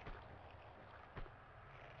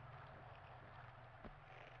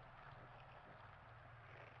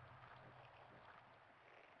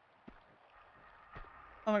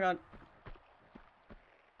 Oh my god.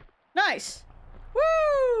 Nice!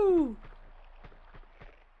 Woo!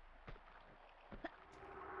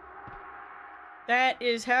 That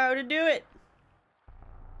is how to do it.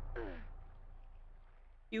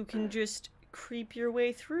 You can just creep your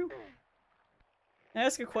way through. Can I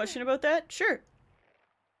ask a question about that? Sure.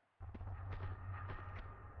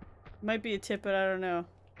 Might be a tip, but I don't know.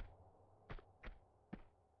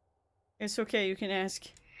 It's okay, you can ask.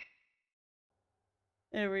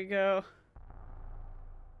 There we go.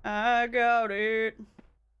 I got it.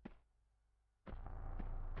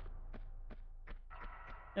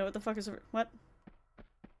 No, what the fuck is over- what?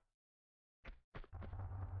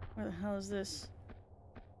 Where the hell is this?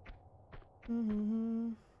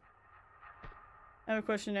 I have a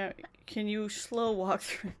question now. Can you slow walk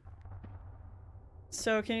through?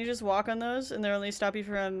 So can you just walk on those and they'll only stop you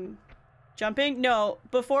from jumping? No,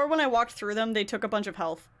 before when I walked through them, they took a bunch of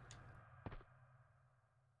health.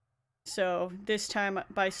 So this time,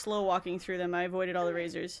 by slow walking through them, I avoided all the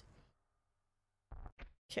razors.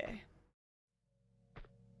 Okay.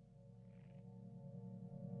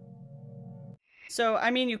 So,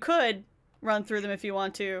 I mean, you could run through them if you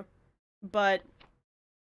want to, but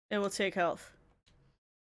it will take health.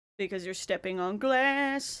 Because you're stepping on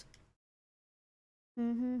glass.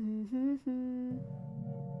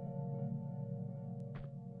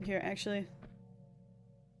 Here, actually.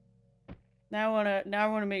 Now I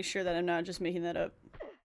wanna make sure that I'm not just making that up.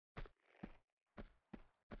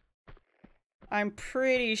 I'm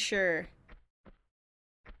pretty sure.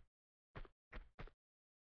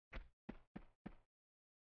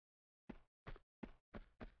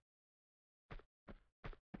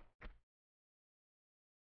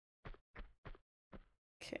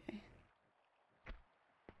 Okay.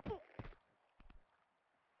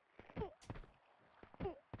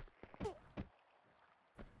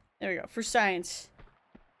 There we go. For science.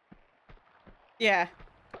 Yeah.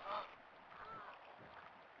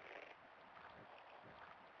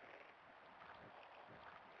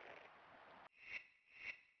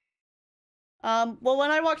 Well,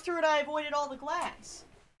 when I walked through it, I avoided all the glass.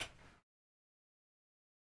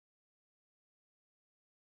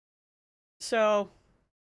 So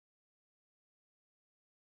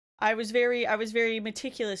I was very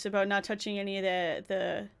meticulous about not touching any of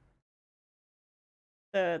the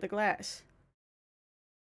glass.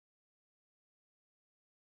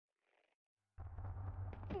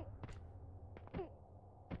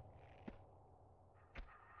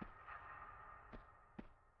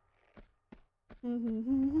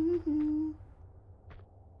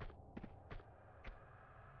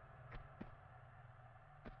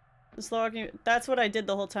 The slow walking, that's what I did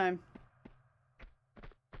the whole time.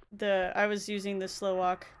 I was using the slow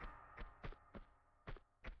walk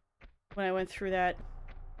when I went through that.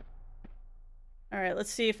 Alright,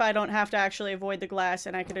 let's see if I don't have to actually avoid the glass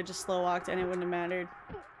and I could have just slow walked and it wouldn't have mattered.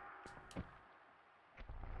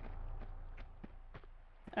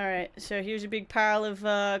 Alright, so here's a big pile of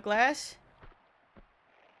glass.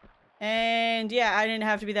 And yeah, I didn't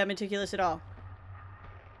have to be that meticulous at all.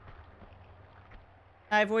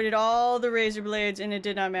 I avoided all the razor blades and it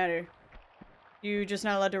did not matter. You're just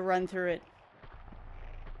not allowed to run through it.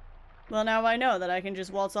 Well, now I know that I can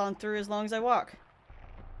just waltz on through as long as I walk.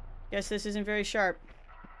 Guess this isn't very sharp.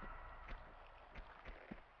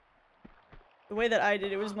 The way that I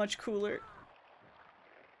did it was much cooler.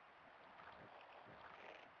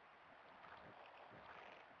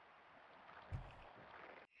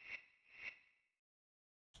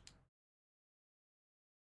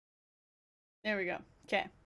 There we go. Okay.